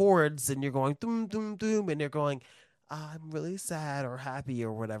 two chords and you're going doom, doom, doom. And you're going, I'm really sad or happy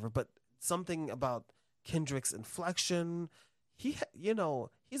or whatever. But something about Kendrick's inflection, he's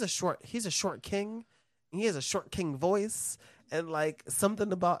a short king. He has a short king voice, and like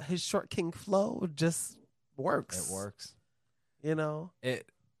something about his short king flow just works. It works. It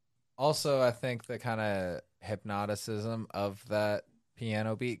Also, I think the kind of hypnoticism of that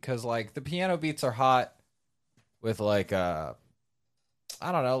piano beat, because like the piano beats are hot with like I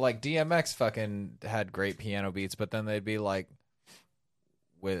don't know, like DMX fucking had great piano beats, but then they'd be like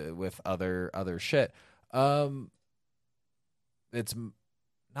with other shit. It's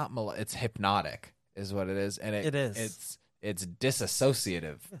not it's hypnotic is what it is, and It is. it's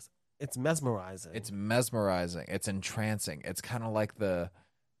disassociative. It's mesmerizing. It's mesmerizing. It's entrancing. It's kind of like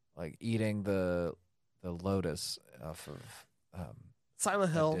eating the lotus off of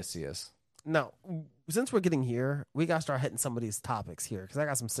Silent Hill. Odysseus. Now, since we're getting here, we gotta start hitting some of these topics here because I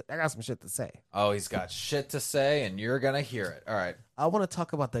got some shit to say. Oh, he's got shit to say, and you're gonna hear it. All right. I want to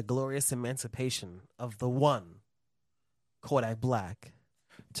talk about the glorious emancipation of the one Kodak Black.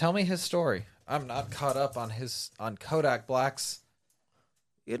 Tell me his story. I'm not caught up on Kodak Black's.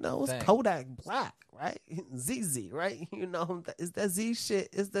 It's Dang. Kodak Black, right? ZZ, right? Is that Z shit?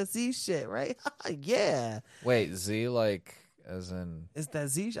 Is that Z shit, right? Yeah. Wait, Z like as in Is that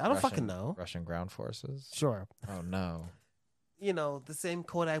Z? I don't fucking know. Russian ground forces. Sure. Oh no. The same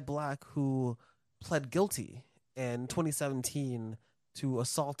Kodak Black who pled guilty in 2017 to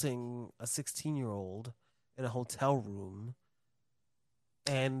assaulting a 16-year-old in a hotel room,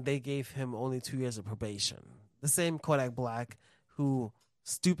 and they gave him only 2 years of probation. The same Kodak Black who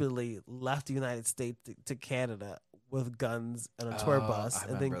stupidly left the United States to Canada with guns and a tour Oh, bus, I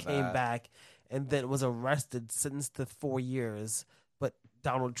and then remember came that. back and then was arrested, sentenced to 4 years, but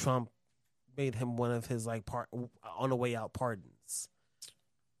Donald Trump made him one of his like on the way out pardons.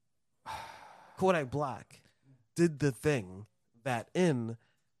 Kodak Black did the thing that in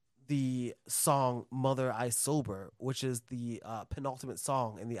the song "Mother I Sober," which is the penultimate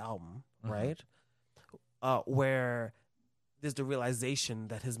song in the album, Mhm. right? Where there's the realization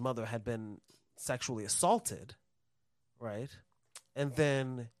that his mother had been sexually assaulted, right? And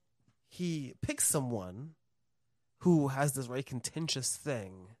then he picks someone who has this very contentious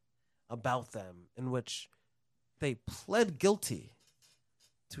thing about them in which they pled guilty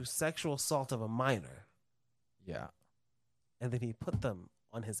to sexual assault of a minor, Yeah. and then he put them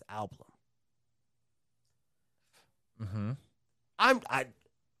on his album. Mm-hmm.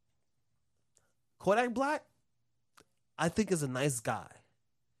 Kodak Black, I think, is a nice guy.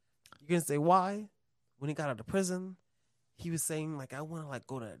 You're gonna say why? When he got out of prison, he was saying like, I want to like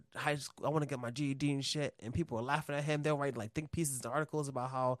go to high school, I want to get my GED and shit, and people were laughing at him. They'll write like think pieces and articles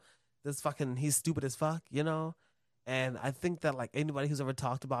about how he's stupid as fuck, And I think that like anybody who's ever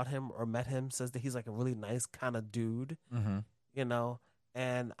talked about him or met him says that he's like a really nice kind of dude, Mm-hmm.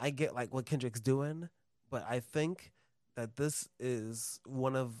 And I get like what Kendrick's doing, but I think that this is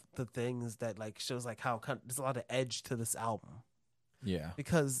one of the things that like shows like how there's a lot of edge to this album, Yeah.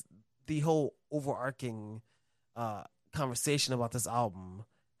 because the whole overarching conversation about this album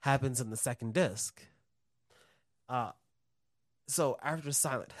happens in the second disc. So after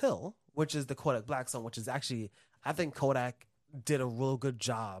Silent Hill, which is the Kodak Black song, which is actually, I think Kodak did a real good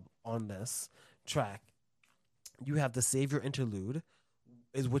job on this track. You have the Savior interlude,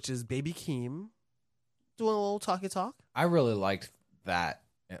 which is Baby Keem doing a little talky talk. I really liked that.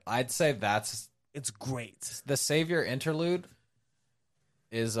 I'd say that's It's great. the Savior interlude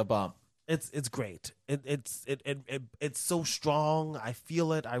is a bump. It's great. It's so strong. I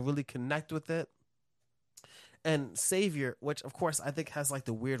feel it. I really connect with it. And Savior, which of course I think has like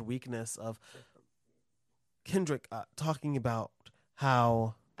the weird weakness of Kendrick talking about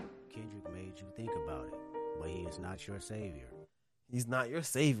how Kendrick made you think about it, but he is not your savior. he's not your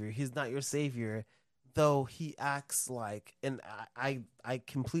savior. He's not your savior, though he acts like, and I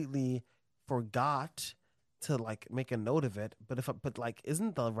completely forgot to like make a note of it. But like,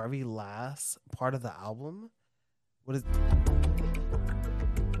 isn't the very last part of the album? What is?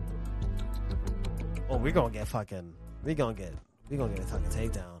 Oh, we're gonna get a fucking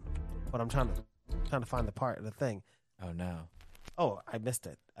takedown. But I'm trying to find the part of the thing. Oh no. Oh, I missed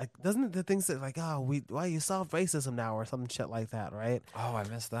it. Doesn't the thing say like, oh, why you solve racism now or some shit like that, right? Oh, I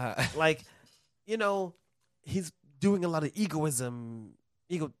missed that. Like, you know, he's doing a lot of ego,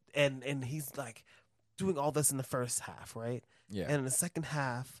 and he's like doing all this in the first half, right? Yeah. And in the second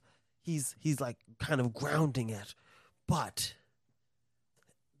half, he's like kind of grounding it, but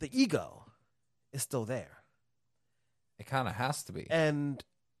the ego is still there. It kind of has to be. And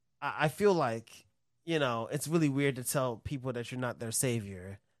I feel like, you know, it's really weird to tell people that you're not their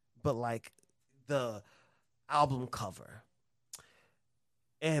savior, but like the album cover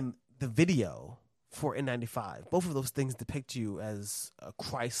and the video for N95, both of those things depict you as a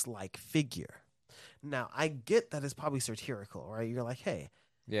Christ-like figure. Now, I get that it's probably satirical, right? You're like, hey,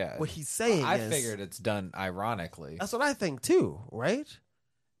 Yeah. what he's saying I is... figured it's done ironically. That's what I think too, right?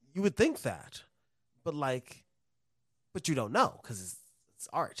 You would think that. But like, but you don't know because it's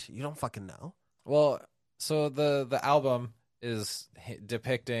art. You don't fucking know. Well, so the album is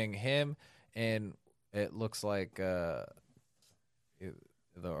depicting him, and it looks like a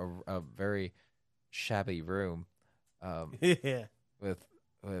very shabby room, Yeah. with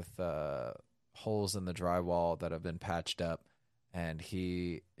holes in the drywall that have been patched up, and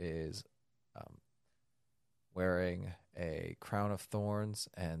he is wearing a crown of thorns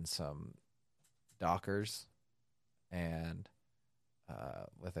and some dockers, and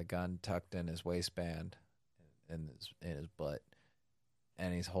with a gun tucked in his waistband in his butt,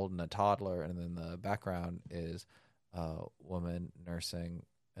 and he's holding a toddler, and in the background is a woman nursing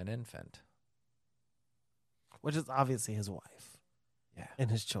an infant. Which is obviously his wife. Yeah.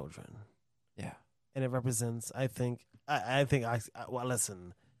 And his children. Yeah. And it represents, I think, well,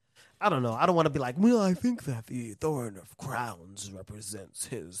 listen, I don't know. I don't want to be like, well, I think that the Thorn of Crowns represents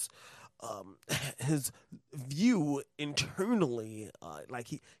his view internally, like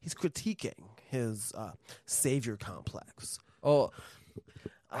he's critiquing his savior complex. Well,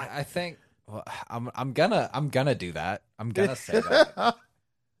 I think I'm gonna do that. I'm gonna say that.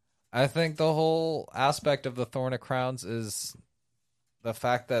 I think the whole aspect of the Thorn of Crowns is the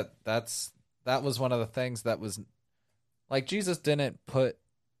fact that that was one of the things that was like Jesus didn't put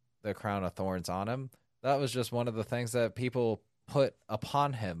the crown of thorns on him. That was just one of the things that people put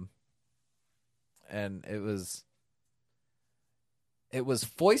upon him. And it was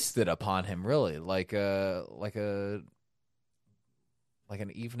foisted upon him, really, like an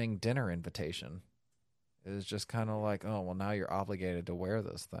evening dinner invitation. It was just kind of like, oh, well, now you're obligated to wear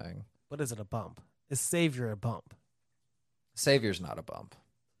this thing. What is it, a bump? Is Savior a bump? Savior's not a bump.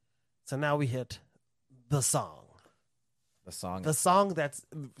 So now we hit the song. The song that's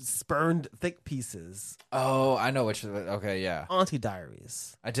spurned thick pieces. Oh, I know which. Okay, yeah. Auntie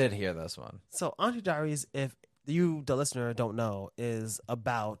Diaries. I did hear this one. So Auntie Diaries, if you, the listener, don't know, is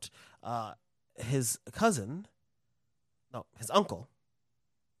about his cousin. No, his uncle.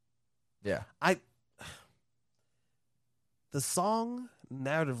 Yeah. The song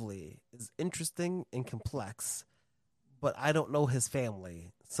narratively is interesting and complex, but I don't know his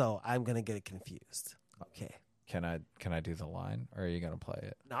family, so I'm gonna get it confused. Okay. Can I do the line, or are you gonna play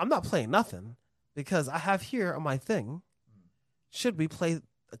it? Now I'm not playing nothing because I have here on my thing. Should we play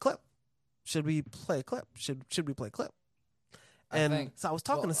a clip? Should we play a clip? Should we play a clip? And so I was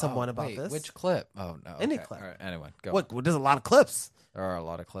talking to someone about this. Which clip? Oh no, Any okay. clip. All right, anyway, go. What? There's a lot of clips. There are a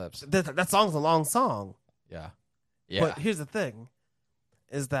lot of clips. That song's a long song. Yeah, yeah. But here's the thing,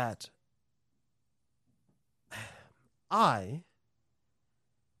 is that I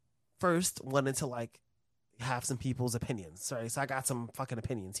first wanted to like have some people's opinions. Sorry, so I got some fucking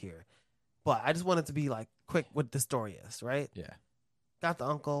opinions here. But I just wanted to be like quick what the story is, right? Yeah. Got the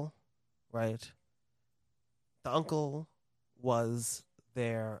uncle, right? The uncle was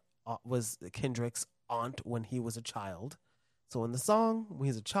Kendrick's aunt when he was a child. So in the song, when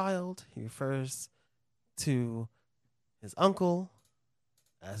he's a child, he refers to his uncle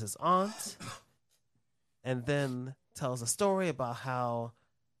as his aunt, and then tells a story about how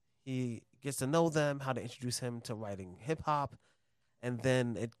he gets to know them, how to introduce him to writing hip hop, and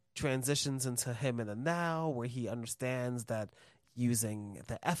then it transitions into him in the now, where he understands that using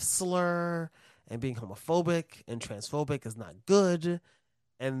the F slur and being homophobic and transphobic is not good,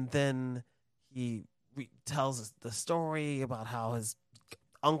 and then he tells us the story about how his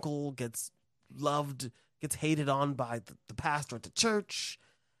uncle gets hated on by the pastor at the church,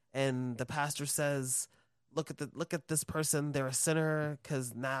 and the pastor says, look at this person, they're a sinner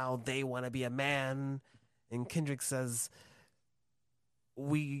because now they want to be a man. And Kendrick says,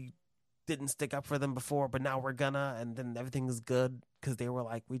 we didn't stick up for them before, but now we're gonna, and then everything is good because they were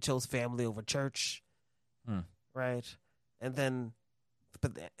like, we chose family over church. Right? And then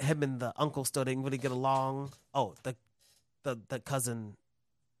but him and the uncle still didn't really get along. Oh, the cousin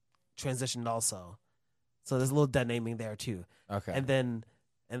transitioned also. So there's a little dead naming there too. Okay. And then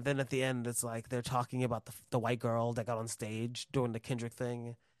at the end, it's like they're talking about the white girl that got on stage during the Kendrick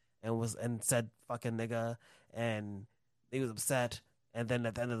thing, and said "fucking nigga," and he was upset. And then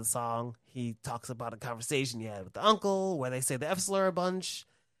at the end of the song, he talks about a conversation he had with the uncle where they say the F slur a bunch,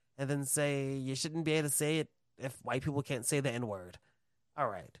 and then say you shouldn't be able to say it if white people can't say the N word. All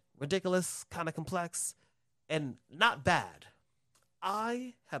right, ridiculous, kind of complex, and not bad.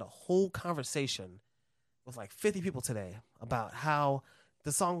 I had a whole conversation with like 50 people today about how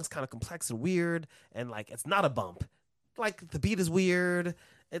the song is kind of complex and weird, and like it's not a bump. Like the beat is weird.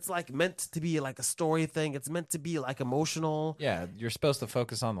 It's like meant to be like a story thing. It's meant to be like emotional. Yeah, you're supposed to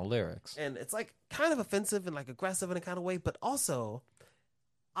focus on the lyrics. And it's like kind of offensive and like aggressive in a kind of way, but also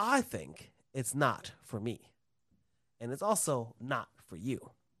I think it's not for me. And it's also not for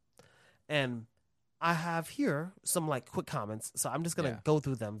you. And I have here some like quick comments. So I'm just going to go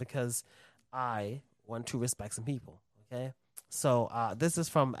through them because I want to respect some people. Okay. So this is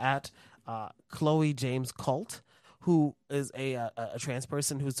from at Chloe James Colt, who is a trans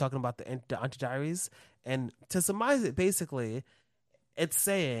person who's talking about the Auntie Diaries. And to surmise it, basically, it's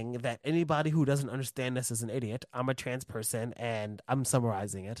saying that anybody who doesn't understand this is an idiot. I'm a trans person, and I'm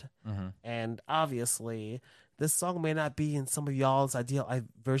summarizing it. Mm-hmm. And obviously, this song may not be in some of y'all's ideal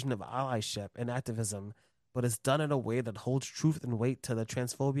version of allyship and activism, but it's done in a way that holds truth and weight to the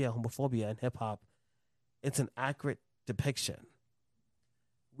transphobia and homophobia in hip-hop. It's an accurate depiction.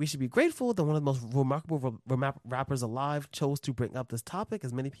 We should be grateful that one of the most remarkable rappers alive chose to bring up this topic,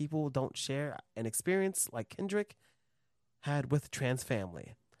 as many people don't share an experience like Kendrick had with trans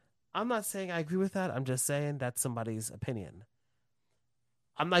family. I'm not saying I agree with that. I'm just saying that's somebody's opinion.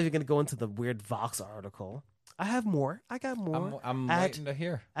 I'm not even going to go into the weird Vox article. I have more. I got more. I'm waiting to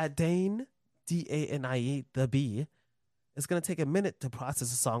hear. At Dane, Danie, the B, it's going to take a minute to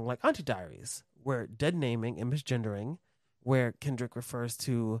process a song like Auntie Diaries, where dead naming and misgendering, where Kendrick refers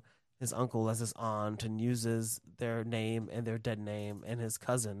to his uncle as his aunt and uses their name and their dead name and his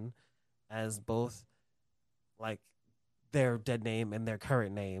cousin as both like their dead name and their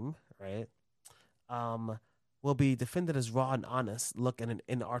current name, right? Will be defended as raw and honest look at an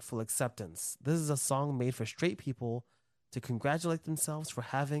inartful acceptance. This is a song made for straight people to congratulate themselves for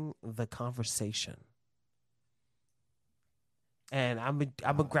having the conversation. And I'm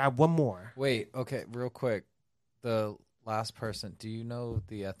gonna grab one more. Wait, okay, real quick. The last person, do you know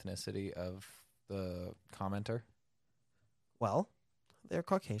the ethnicity of the commenter? Well, they're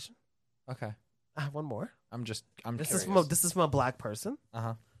Caucasian. Okay. I have one more. I'm This curious. is from a black person.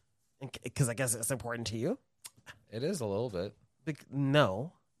 Uh-huh. Because I guess it's important to you. It is a little bit.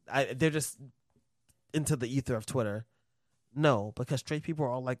 No, they're just into the ether of Twitter. No, because straight people are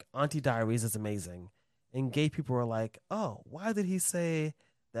all like, Auntie Diaries is amazing. And gay people are like, oh, why did he say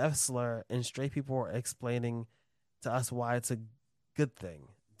the F slur? And straight people are explaining to us why it's a good thing.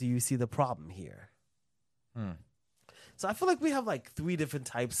 Do you see the problem here? So I feel like we have like 3 different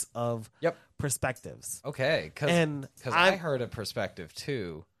types of perspectives. Okay, because I heard a perspective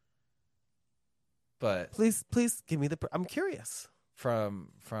too. But please give me I'm curious. From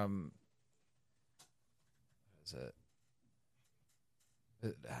what is it?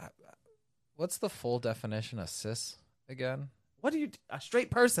 What's the full definition of cis again? What do you a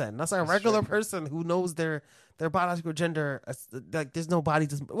straight person? That's like a regular person who knows their biological gender. Like there's no body,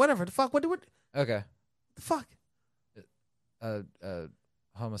 just whatever the fuck. What? Okay. The fuck.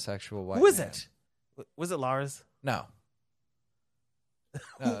 Homosexual white. Who is man. it? Was it Lars? No.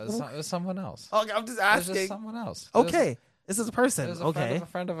 No, it was someone else. Okay, I'm just It was asking. just someone else. Okay, this is a person. It was a Okay. friend of a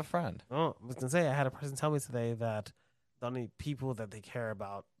friend of a friend. Oh, I was gonna say I had a person tell me today that the only people that they care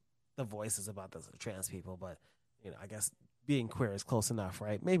about the voices about this are trans people, but I guess being queer is close enough,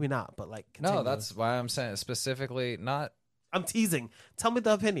 right? Maybe not, but like continue. No, that's why I'm saying specifically not. I'm teasing. Tell me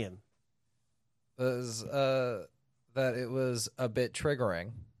the opinion. Was that it was a bit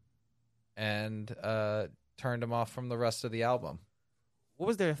triggering, and turned him off from the rest of the album. What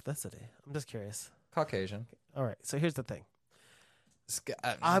was their ethnicity? I'm just curious. Caucasian. All right, so here's the thing.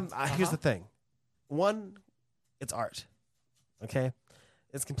 Uh-huh. Here's the thing. One, it's art. Okay?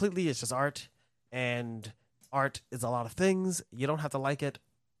 It's just art. And art is a lot of things. You don't have to like it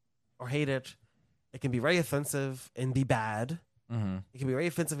or hate it. It can be very offensive and be bad. Mm-hmm. It can be very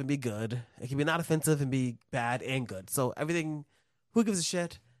offensive and be good. It can be not offensive and be bad and good. So everything, who gives a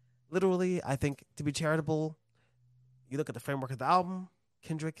shit? Literally, I think to be charitable, you look at the framework of the album,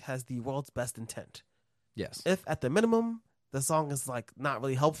 Kendrick has the world's best intent. Yes. If at the minimum the song is like not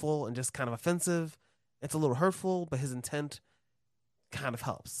really helpful and just kind of offensive, it's a little hurtful, but his intent kind of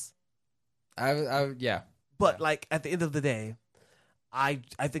helps. Yeah. But Yeah. like at the end of the day, I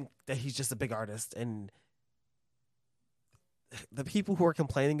think that he's just a big artist, and the people who are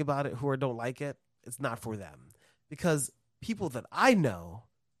complaining about it, don't like it, it's not for them. Because people that I know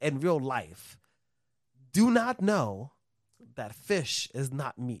in real life do not know that fish is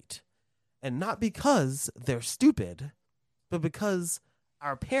not meat. And not because they're stupid, but because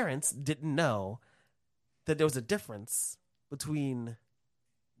our parents didn't know that there was a difference between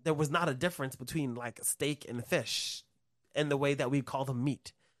like steak and fish in the way that we call them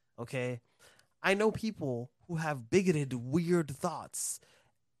meat. Okay? I know people who have bigoted, weird thoughts,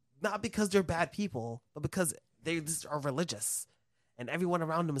 not because they're bad people, but because they just are religious, and everyone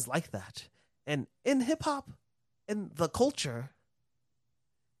around them is like that. And in hip hop, in the culture,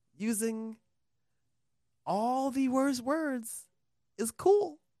 using all the words is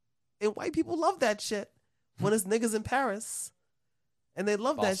cool, and white people love that shit when it's niggas in Paris, and they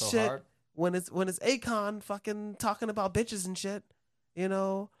love that Also shit hard. when it's Akon fucking talking about bitches and shit, you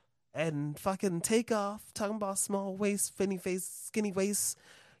know, and fucking Takeoff talking about small waist, skinny waist,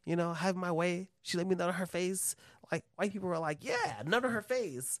 you know, have my way. She let me nut on her face. Like white people were like, yeah, nut on her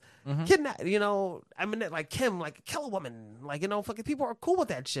face, kidnap, you know. I mean, like Kim, like kill a woman, like, you know, fucking people are cool with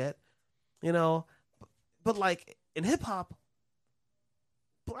that shit, you know. But like in hip hop,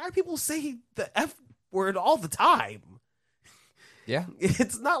 black people say the F word all the time. Yeah.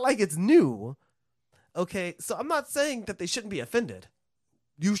 It's not like it's new. Okay, so I'm not saying that they shouldn't be offended.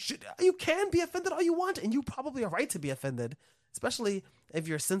 You can be offended all you want, and you probably are right to be offended, especially if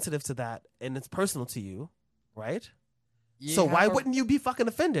you're sensitive to that and it's personal to you, right? So why wouldn't you be fucking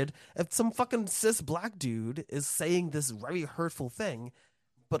offended if some fucking cis black dude is saying this very hurtful thing,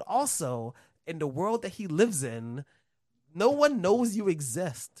 but also in the world that he lives in, no one knows you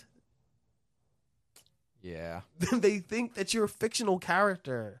exist. Yeah. They think that you're a fictional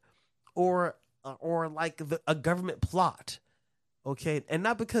character or like a government plot. Okay, and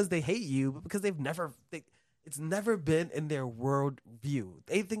not because they hate you, but because it's never been in their world view.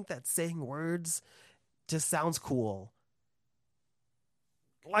 They think that saying words just sounds cool.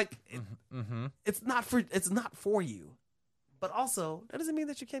 Like it's not for you. But also, that doesn't mean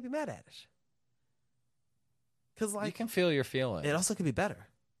that you can't be mad at it. Cuz like You can feel your feelings. it also could be better.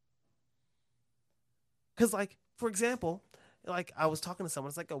 Because, like, for example, like, I was talking to someone.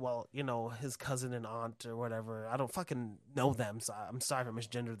 It's like, oh, well, you know, his cousin and aunt or whatever. I don't fucking know them, so I'm sorry if I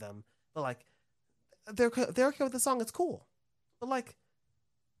misgendered them. But, like, they're okay with the song. It's cool. But, like,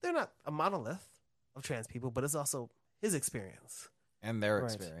 they're not a monolith of trans people, but it's also his experience. and their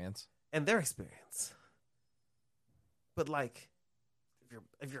Right. experience. And their experience. But, like,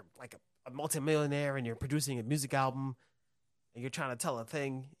 if you're like a multimillionaire and you're producing a music album and you're trying to tell a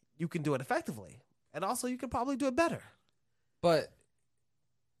thing, you can do it effectively. And also, you could probably do it better. But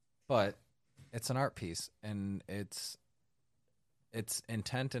it's an art piece, and it's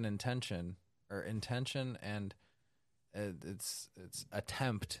intent and intention, or intention and its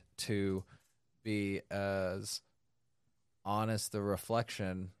attempt to be as honest the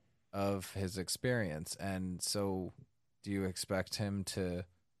reflection of his experience. And so, do you expect him to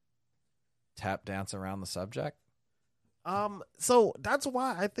tap dance around the subject? So that's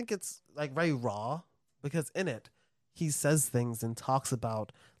why I think it's like very raw, because in it he says things and talks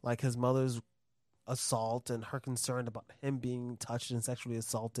about like his mother's assault and her concern about him being touched and sexually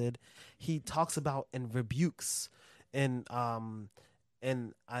assaulted. He talks about and rebukes and I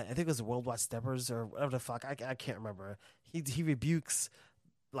think it was Worldwide Steppers or whatever the fuck, I can't remember. He rebukes,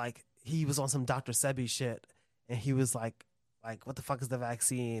 like he was on some Dr. Sebi shit and he was like what the fuck is the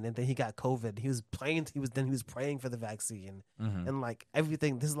vaccine? And then he got COVID. He was praying for the vaccine. And like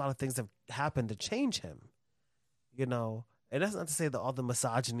everything, there's a lot of things that have happened to change him, you know. And that's not to say that all the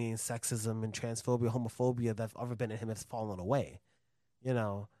misogyny and sexism and transphobia, homophobia that's ever been in him has fallen away, you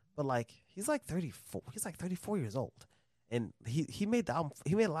know. But like he's like 34. He's like 34 years old, and he made the album.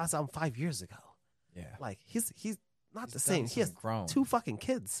 He made the last album 5 years ago. Yeah. Like he's not the He's same. done He has some grown. 2 fucking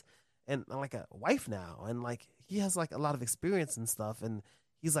kids and like a wife now, and like he has like a lot of experience and stuff, and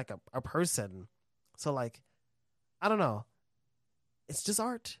he's like a person. So like, I don't know. It's just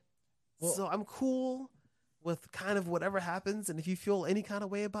art. Well- So I'm cool with kind of whatever happens, and if you feel any kind of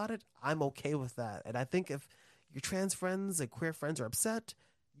way about it, I'm okay with that. And I think if your trans friends and queer friends are upset,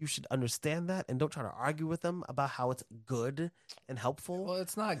 you should understand that and don't try to argue with them about how it's good and helpful. Well,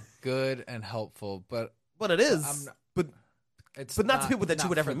 it's not good and helpful, but But it is. I'm not- but it's But not to people that you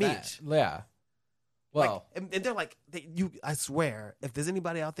would for ever that. meet. Yeah. Well, like, and they're like, I swear, if there's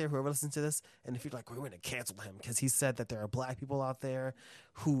anybody out there who ever listens to this, and if you're like, we're going to cancel him because he said that there are black people out there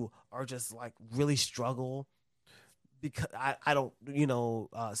who are just like really struggle, because I don't,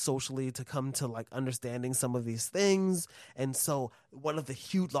 socially to come to like understanding some of these things. And so one of the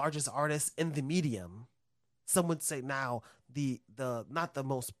huge, largest artists in the medium, some would say now the not the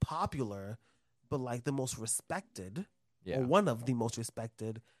most popular, but like the most respected, or one of the most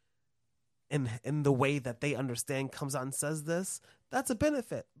respected in the way that they understand, comes out and says this, that's a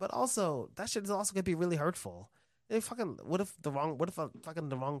benefit. But also that shit is also gonna be really hurtful. What if the wrong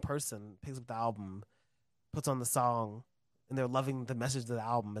person picks up the album, puts on the song, and they're loving the message of the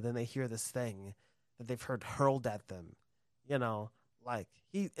album, and then they hear this thing that they've heard hurled at them. Like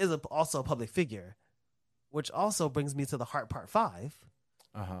he is also a public figure, which also brings me to the Heart Part 5,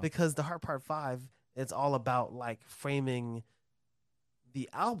 because the Heart Part 5, it's all about like framing the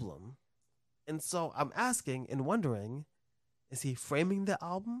album. And so I'm asking and wondering, is he framing the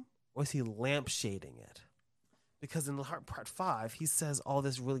album or is he lampshading it? Because in the Heart Part 5, he says all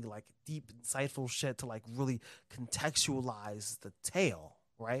this really like deep, insightful shit to like really contextualize the tale,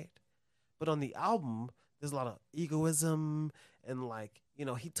 right? But on the album, there's a lot of egoism and like,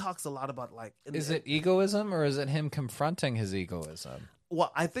 he talks a lot about like... Is it egoism or is it him confronting his egoism?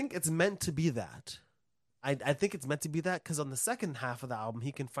 Well, I think it's meant to be that. I think it's meant to be that because on the second half of the album,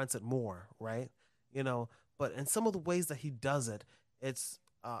 he confronts it more, right? But in some of the ways that he does it, it's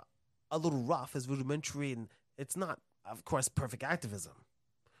a little rough, it's rudimentary, and it's not, of course, perfect activism.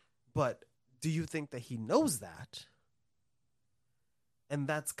 But do you think that he knows that? And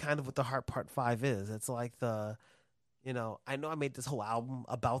that's kind of what the Heart Part 5 is. It's like I know I made this whole album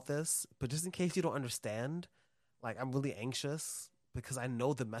about this, but just in case you don't understand, like I'm really anxious because I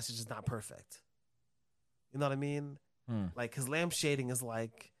know the message is not perfect. You know what I mean? Like, because lampshading is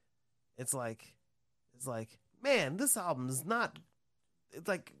like, it's like, man, this album is not, it's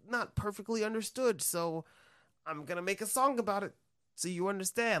like not perfectly understood. So I'm going to make a song about it so you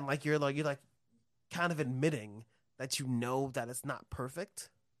understand. Like, you're kind of admitting that that it's not perfect.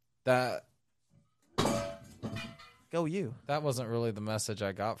 That Go you. That wasn't really the message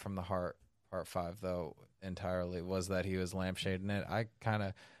I got from the Heart Part 5, though, entirely, was that he was lampshading it. I kind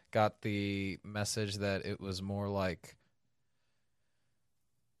of got the message that it was more like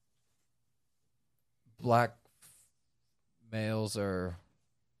black males are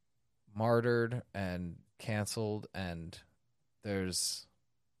martyred and canceled, and there's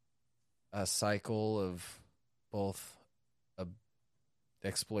a cycle of both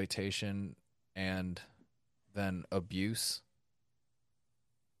exploitation and then abuse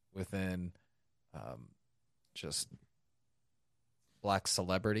within just black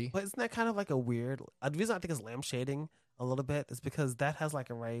celebrity. But isn't that kind of like a weird... The reason I think it's lampshading a little bit is because that has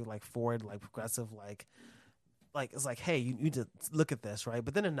like a very like forward, like progressive, like it's like, hey, you need to look at this, right?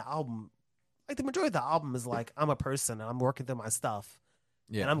 But then in the album, like the majority of the album is like, I'm a person and I'm working through my stuff,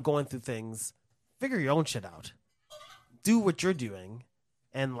 and I'm going through things. Figure your own shit out. Do what you're doing,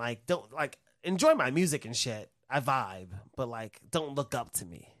 and like don't like enjoy my music and shit. I vibe, but like don't look up to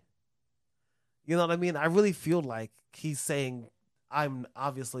me. You know what I mean? I really feel like he's saying I'm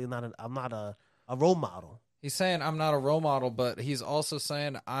obviously not a role model. He's saying I'm not a role model, but he's also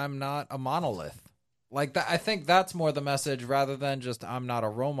saying I'm not a monolith. Like that, I think that's more the message rather than just I'm not a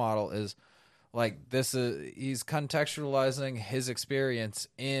role model. Is like this is he's contextualizing his experience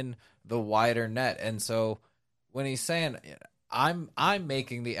in the wider net, and so when he's saying I'm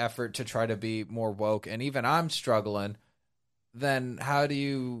making the effort to try to be more woke, and even I'm struggling, then how do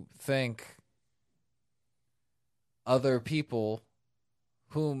you think other people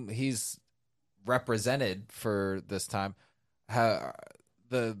whom he's represented for this time,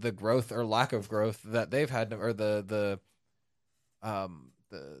 the growth or lack of growth that they've had, or the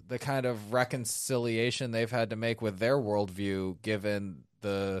kind of reconciliation they've had to make with their worldview, given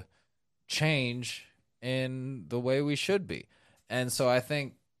the change in the way we should be. And so I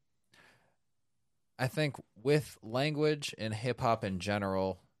think with language and hip hop in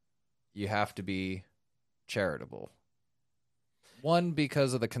general, you have to be charitable. One,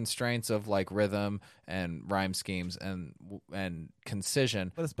 because of the constraints of like rhythm and rhyme schemes and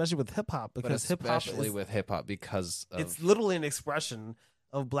concision, but especially with hip hop, because with hip hop, because of, it's literally an expression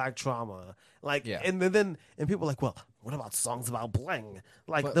of black trauma. Like, and then people are like, well, what about songs about bling?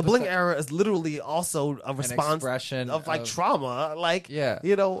 Like, the bling era is literally also a response of like trauma. Like,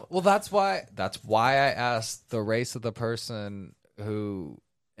 Well, that's why I asked the race of the person who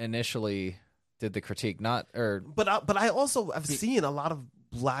initially did the critique, but I also have seen a lot of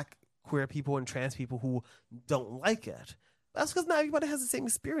black queer people and trans people who don't like it. That's because not everybody has the same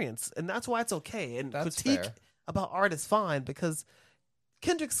experience, and that's why it's okay. And that's critique fair. About art is fine because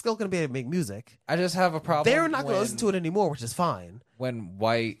Kendrick's still going to be able to make music. I just have a problem. They're not going to listen to it anymore, which is fine. When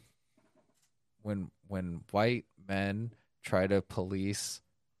white men try to police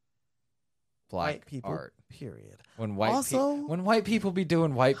black White people. art. Period. When Also- when white people be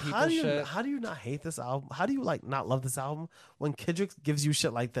doing white people How do you shit. how do you not hate this album? How do you like not love this album when Kendrick gives you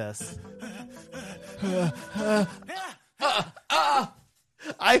shit like this?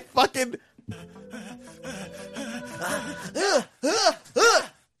 I fucking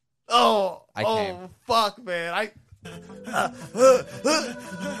oh I came. fuck man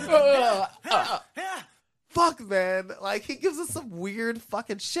fuck man, like he gives us some weird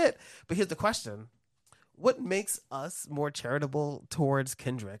fucking shit. But here's the question: what makes us more charitable towards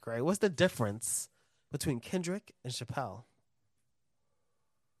Kendrick? Right? What's the difference between Kendrick and Chappelle?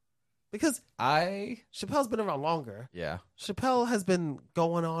 Because Chappelle's been around longer. Yeah. Chappelle has been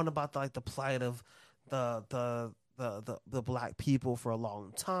going on about like the plight of the black people for a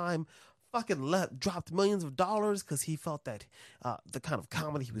long time. Fucking dropped millions of dollars because he felt that the kind of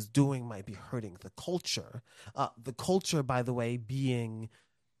comedy he was doing might be hurting the culture. The culture, by the way, being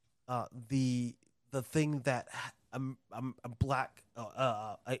the thing that a black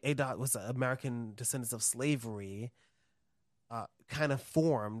ADOT was American descendants of slavery. Kind of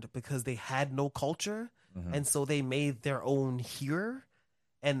formed because they had no culture, and so they made their own here,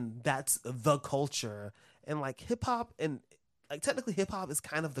 and that's the culture. And like hip hop, and like technically hip hop is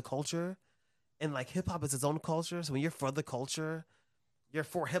kind of the culture, and like hip hop is its own culture. So when you're for the culture, you're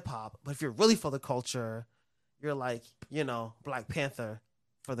for hip hop. But if you're really for the culture, you're like, you know, Black Panther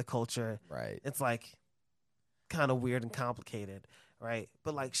for the culture. Right. It's like kind of weird and complicated, right?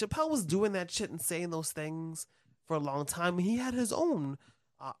 But like Chappelle was doing that shit and saying those things for a long time. He had his own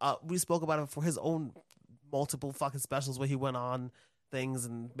we spoke about it for his own multiple fucking specials where he went on things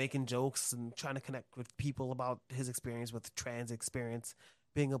and making jokes and trying to connect with people about his experience with trans experience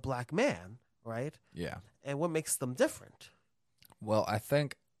being a black man, right? Yeah. And what makes them different? Well, I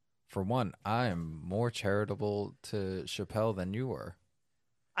think for one, I am more charitable to Chappelle than you were.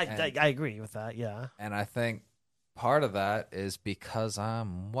 I agree with that, yeah. And I think part of that is because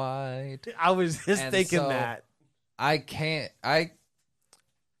I'm white. I was just And thinking so that. I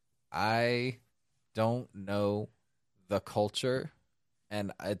don't know the culture,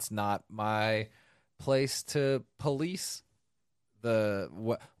 and it's not my place to police the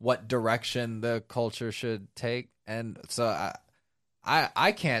what direction the culture should take. And so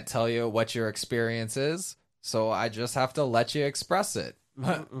I can't tell you what your experience is, so I just have to let you express it.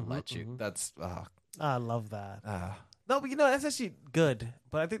 Let you. That's I love that. uh, No, but you know, that's actually good.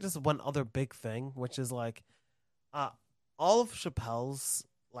 But I think there's one other big thing, which is like all of Chappelle's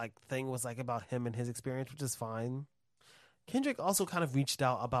like thing was like about him and his experience, which is fine. Kendrick also kind of reached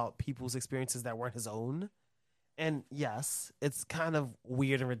out about people's experiences that weren't his own. And yes, it's kind of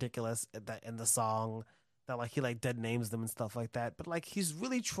weird and ridiculous that in the song that like he like dead names them and stuff like that. But like he's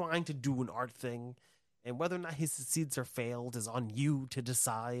really trying to do an art thing, and whether or not he succeeds or failed is on you to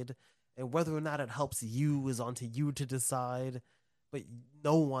decide. And whether or not it helps you is on to you to decide. But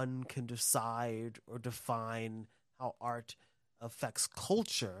no one can decide or define how art affects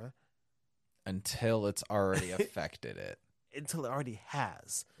culture until it's already affected it. until it already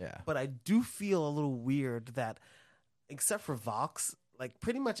has. Yeah. But I do feel a little weird that, except for Vox, like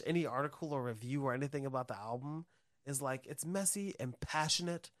pretty much any article or review or anything about the album is like it's messy and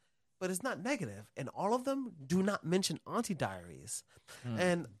passionate, but it's not negative. And all of them do not mention Auntie Diaries.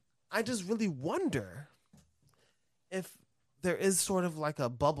 And I just really wonder if there is sort of like a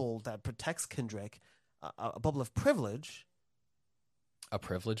bubble that protects Kendrick, a bubble of privilege. A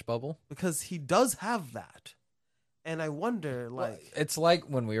privilege bubble? Because he does have that. And I wonder, like... It's like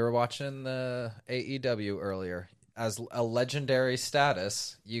when we were watching the AEW earlier. As a legendary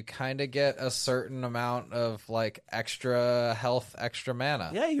status, you kind of get a certain amount of, like, extra health, extra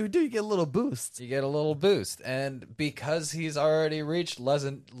mana. Yeah, you do. You get a little boost. You get a little boost. And because he's already reached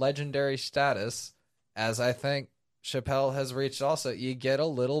legendary status, as I think Chappelle has reached also, you get a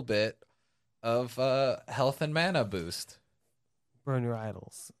little bit of health and mana boost. Burn your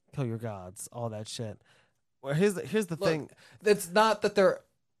idols. Kill your gods. All that shit. Well, here's the thing. It's not that they're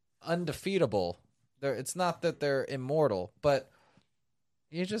undefeatable. It's not that they're immortal, but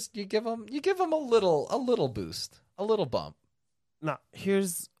you give them a little boost, a little bump. Now,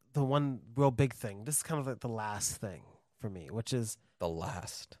 here's the one real big thing. This is kind of like the last thing for me, which is the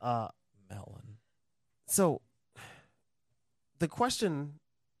last melon. So the question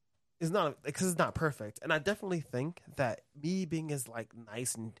is not because it's not perfect, and I definitely think that me being as like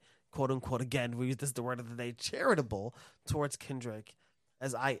nice and quote unquote, again, we use this the word of the day, charitable towards Kendrick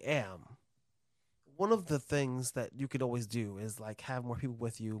as I am. One of the things that you could always do is like have more people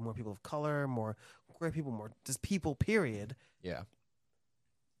with you, more people of color, more queer people, more just people, period. Yeah.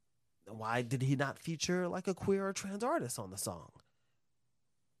 why did he not feature like a queer or trans artist on the song?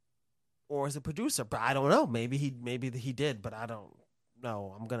 Or as a producer, but I don't know. Maybe he did, but I don't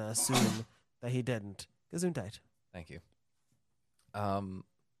know. I'm gonna assume that he didn't. Gesundheit. Thank you.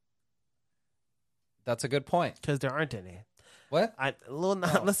 That's a good point. Because there aren't any. What?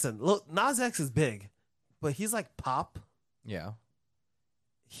 Listen, Nas X is big, but he's like pop. Yeah.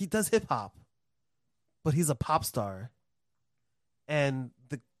 He does hip hop, but he's a pop star. And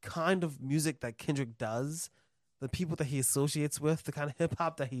the kind of music that Kendrick does, the people that he associates with, the kind of hip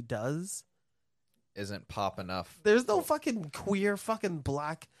hop that he does, Isn't pop enough. there's no fucking queer, fucking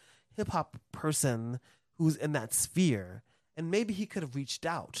black hip hop person who's in that sphere. And maybe he could have reached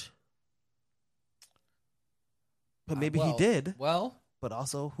out. But maybe he did. Well, But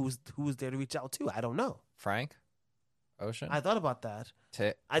also, who was there to reach out to? I don't know. Frank Ocean. I thought about that.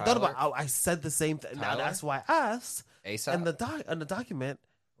 Tyler, I said the same thing. Now Tyler? that's why I asked ASAP. in the document,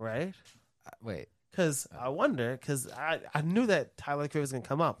 right? Wait. Because I wonder, because I knew that Tyler Creator was gonna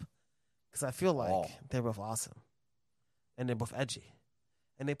come up, because I feel like they're both awesome, and they're both edgy,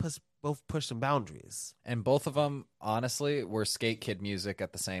 and they both push some boundaries. And both of them, honestly, were Skate Kid music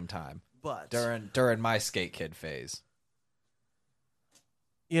at the same time. But During my Skate Kid phase.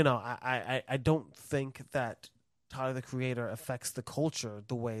 you know, I don't think that Tyler the Creator affects the culture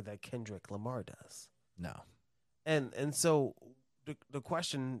the way that Kendrick Lamar does. No. And so the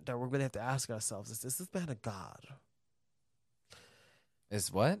question that we're gonna have to ask ourselves is this man a god?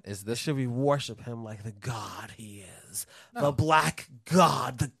 Is what? Is this? Should we worship him like the god he is? No. The black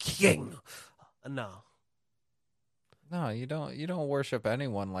god, the king. No. No, you don't worship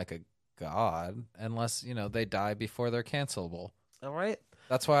anyone like a god unless, they die before they're cancelable. All right.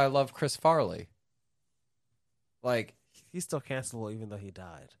 That's why I love Chris Farley. Like, He's still cancelable even though he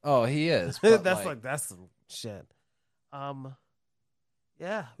died. oh, he is. But that's some shit.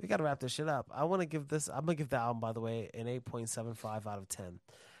 Yeah, we gotta wrap this shit up. I'm gonna give the album, by the way, an 8.75 out of 10.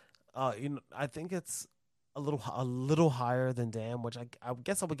 I think it's a little higher than Damn, which I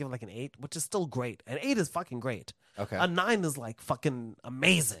guess I would give it like an 8, which is still great. An 8 is fucking great. Okay. A 9 is like fucking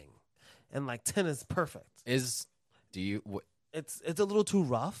amazing, and like 10 is perfect. It's a little too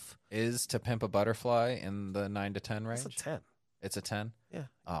rough. is To Pimp a Butterfly in the 9 to 10 range? It's a 10. It's a 10? Yeah.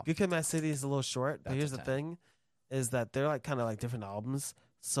 Oh. Good Kid, Mad City is a little short, but That's here's a the 10. thing, is that they're like kind of like different albums.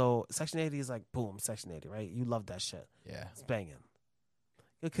 So Section 80 is like boom, Section 80, right? You love that shit. Yeah. It's banging.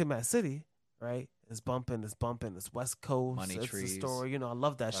 Good Kid, Mad City, right? It's bumping. It's West Coast. Money it's Trees. the story. I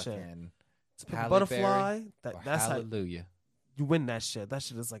love that shit. Fucking It's Pimp a Halle Butterfly. Berry That's how Hallelujah. you win that shit. That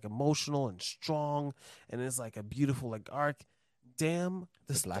shit is like emotional and strong, and it's like a beautiful like arc. Damn,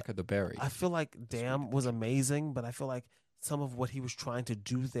 The black of the berry. I feel like Damn was amazing, but I feel like some of what he was trying to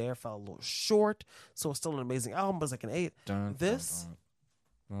do there fell a little short. So it's still an amazing album, but it's like an 8. Dun, This,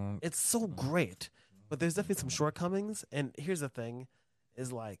 dun, dun. it's so great, but there's definitely some shortcomings. And here's the thing,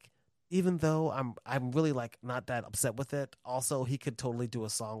 is like, even though I'm really like not that upset with it, also he could totally do a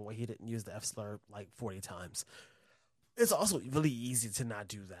song where he didn't use the F slur like 40 times. It's also really easy to not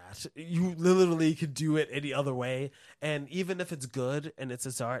do that. You literally could do it any other way. And even if it's good and it's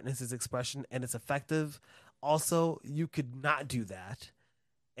his art and it's his expression and it's effective, also you could not do that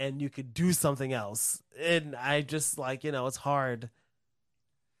and you could do something else. And I just like, it's hard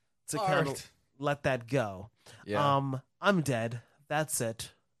to kind of let that go. Yeah. I'm dead. That's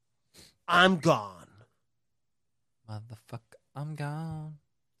it. I'm gone. Motherfucker, I'm gone.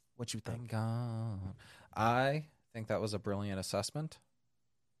 What you I'm think? gone. I think that was a brilliant assessment.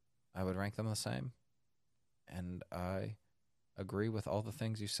 I would rank them the same. And I agree with all the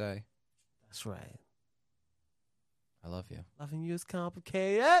things you say. That's right. I love you. Loving you is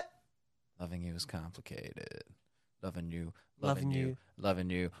complicated. Loving you is complicated. Loving you. Loving you. Loving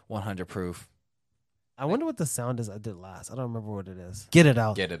you. 100 proof. I wonder what the sound is I did last. I don't remember what it is. Get it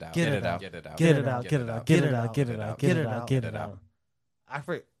out. Get it out. Get Get it it out. out. Get it out. Get it out. Get it out. Get it out. Get it out. Get it out. Get it out. Get it out. I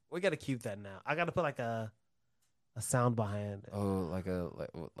forget. We gotta keep that now. I gotta put like a sound behind it. Oh,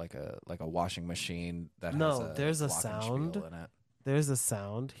 like a washing machine that No, has a there's a glockenspiel sound. in it. There's a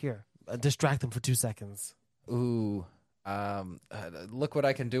sound here. Distract them for 2 seconds. Ooh, look what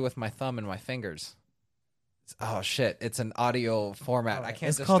I can do with my thumb and my fingers. Oh shit! It's an audio format. All right. I can't.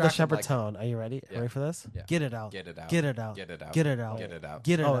 It's called the distract them Shepherd tone. Are you ready? Yeah. Ready for this? Yeah. Get it out. Get it out. Get it out. Get it out. Get it out. Get it out.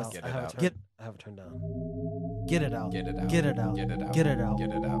 Get it Oh, out. get I it have out. I have it turned down. Get it out. Get it out. Get it out. Get it out. Get it out. Get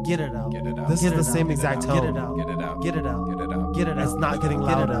it out. Get it out. Get it out. This Get is the it same out. exact Get tone. it out. Get it out. Get it out. Get it out. Get it out. It's not Get getting it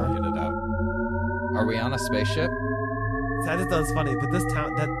out. louder. Get it out. Are we on a spaceship? I just thought it's funny, but this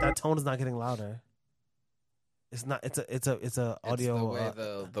that tone is not getting louder. It's not. It's a audio. It's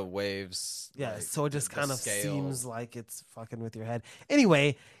the way the waves. Yeah, like, so it just the kind of scale. seems like it's fucking with your head.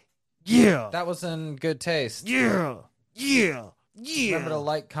 Anyway, Yeah. That was in good taste. Yeah. Yeah. Yeah. Remember to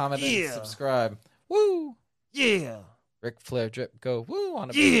like, comment, and Yeah. subscribe. Woo! Yeah. Ric Flair drip go woo on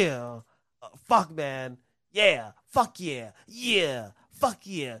a Yeah. Fuck, man. Yeah. Fuck yeah. Yeah. Fuck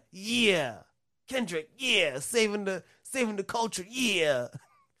yeah. Yeah. Kendrick. Yeah. Saving the culture. Yeah.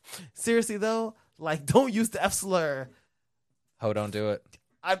 Seriously though, like, don't use the F slur. Ho, don't do it.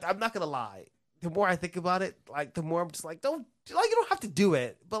 I'm not gonna lie. The more I think about it, like, the more I'm just like, don't, like, you don't have to do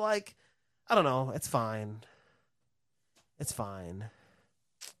it. But like, I don't know. It's fine. It's fine.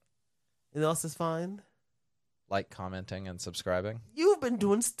 Anything else is fine. Like, commenting, and subscribing. You've been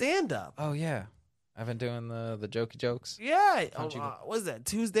doing stand up. Oh yeah, I've been doing the jokey jokes. Yeah. Don't you- What is that?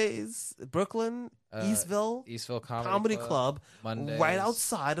 Tuesdays, Brooklyn, Eastville Eastville Comedy Club, Mondays. right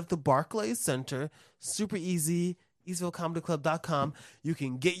outside of the Barclays Center. Super easy. EastvilleComedyClub.com. You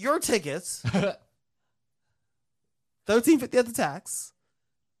can get your tickets. $13.50 at the tax.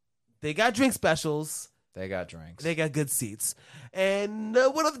 They got drink specials. They got drinks. They got good seats. And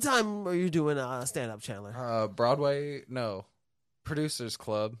what other time are you doing stand up, Chandler? Broadway, no, Producers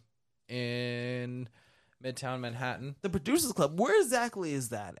Club in Midtown Manhattan. The Producers Club. Where exactly is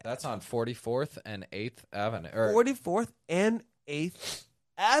that at? That's on 44th and 8th Avenue. Or 44th and 8th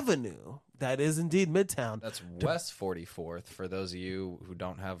Avenue. That is indeed Midtown. that's West 44th for those of you who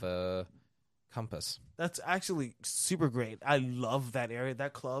don't have a compass. That's actually super great. I love that area.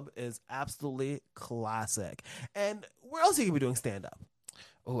 That club is absolutely classic. And where else are you going to be doing stand up?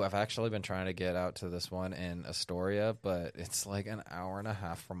 Oh, I've actually been trying to get out to this one in Astoria, but it's like an hour and a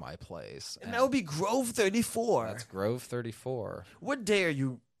half from my place. And that would be Grove 34. That's Grove 34. What day are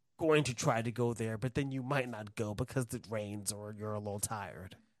you going to try to go there, but then you might not go because it rains or you're a little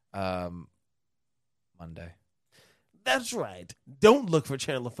tired? Monday. That's right. Don't look for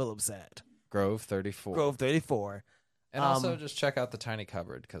Chandler Phillips at Grove 34. Grove 34. And also just check out the Tiny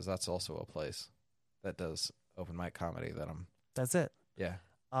Cupboard because that's also a place that does open mic comedy that That's it. yeah,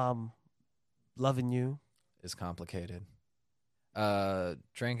 Loving you. is complicated.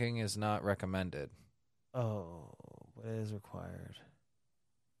 Drinking is not recommended. Oh, what is required?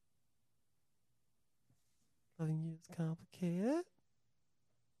 Loving you is complicated.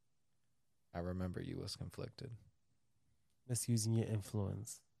 I remember you was conflicted. Misusing your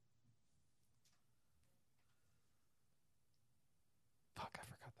influence. Fuck, I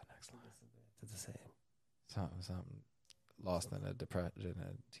forgot the next line. It's the same. Something lost in a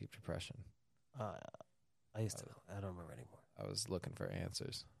deep depression. I used to know. I don't remember anymore. I was looking for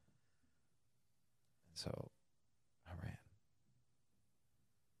answers. So I ran.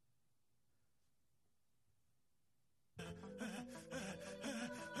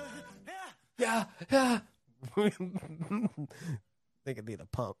 Yeah, yeah. Think I need a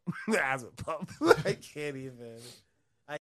pump. Asthma pump. I can't even.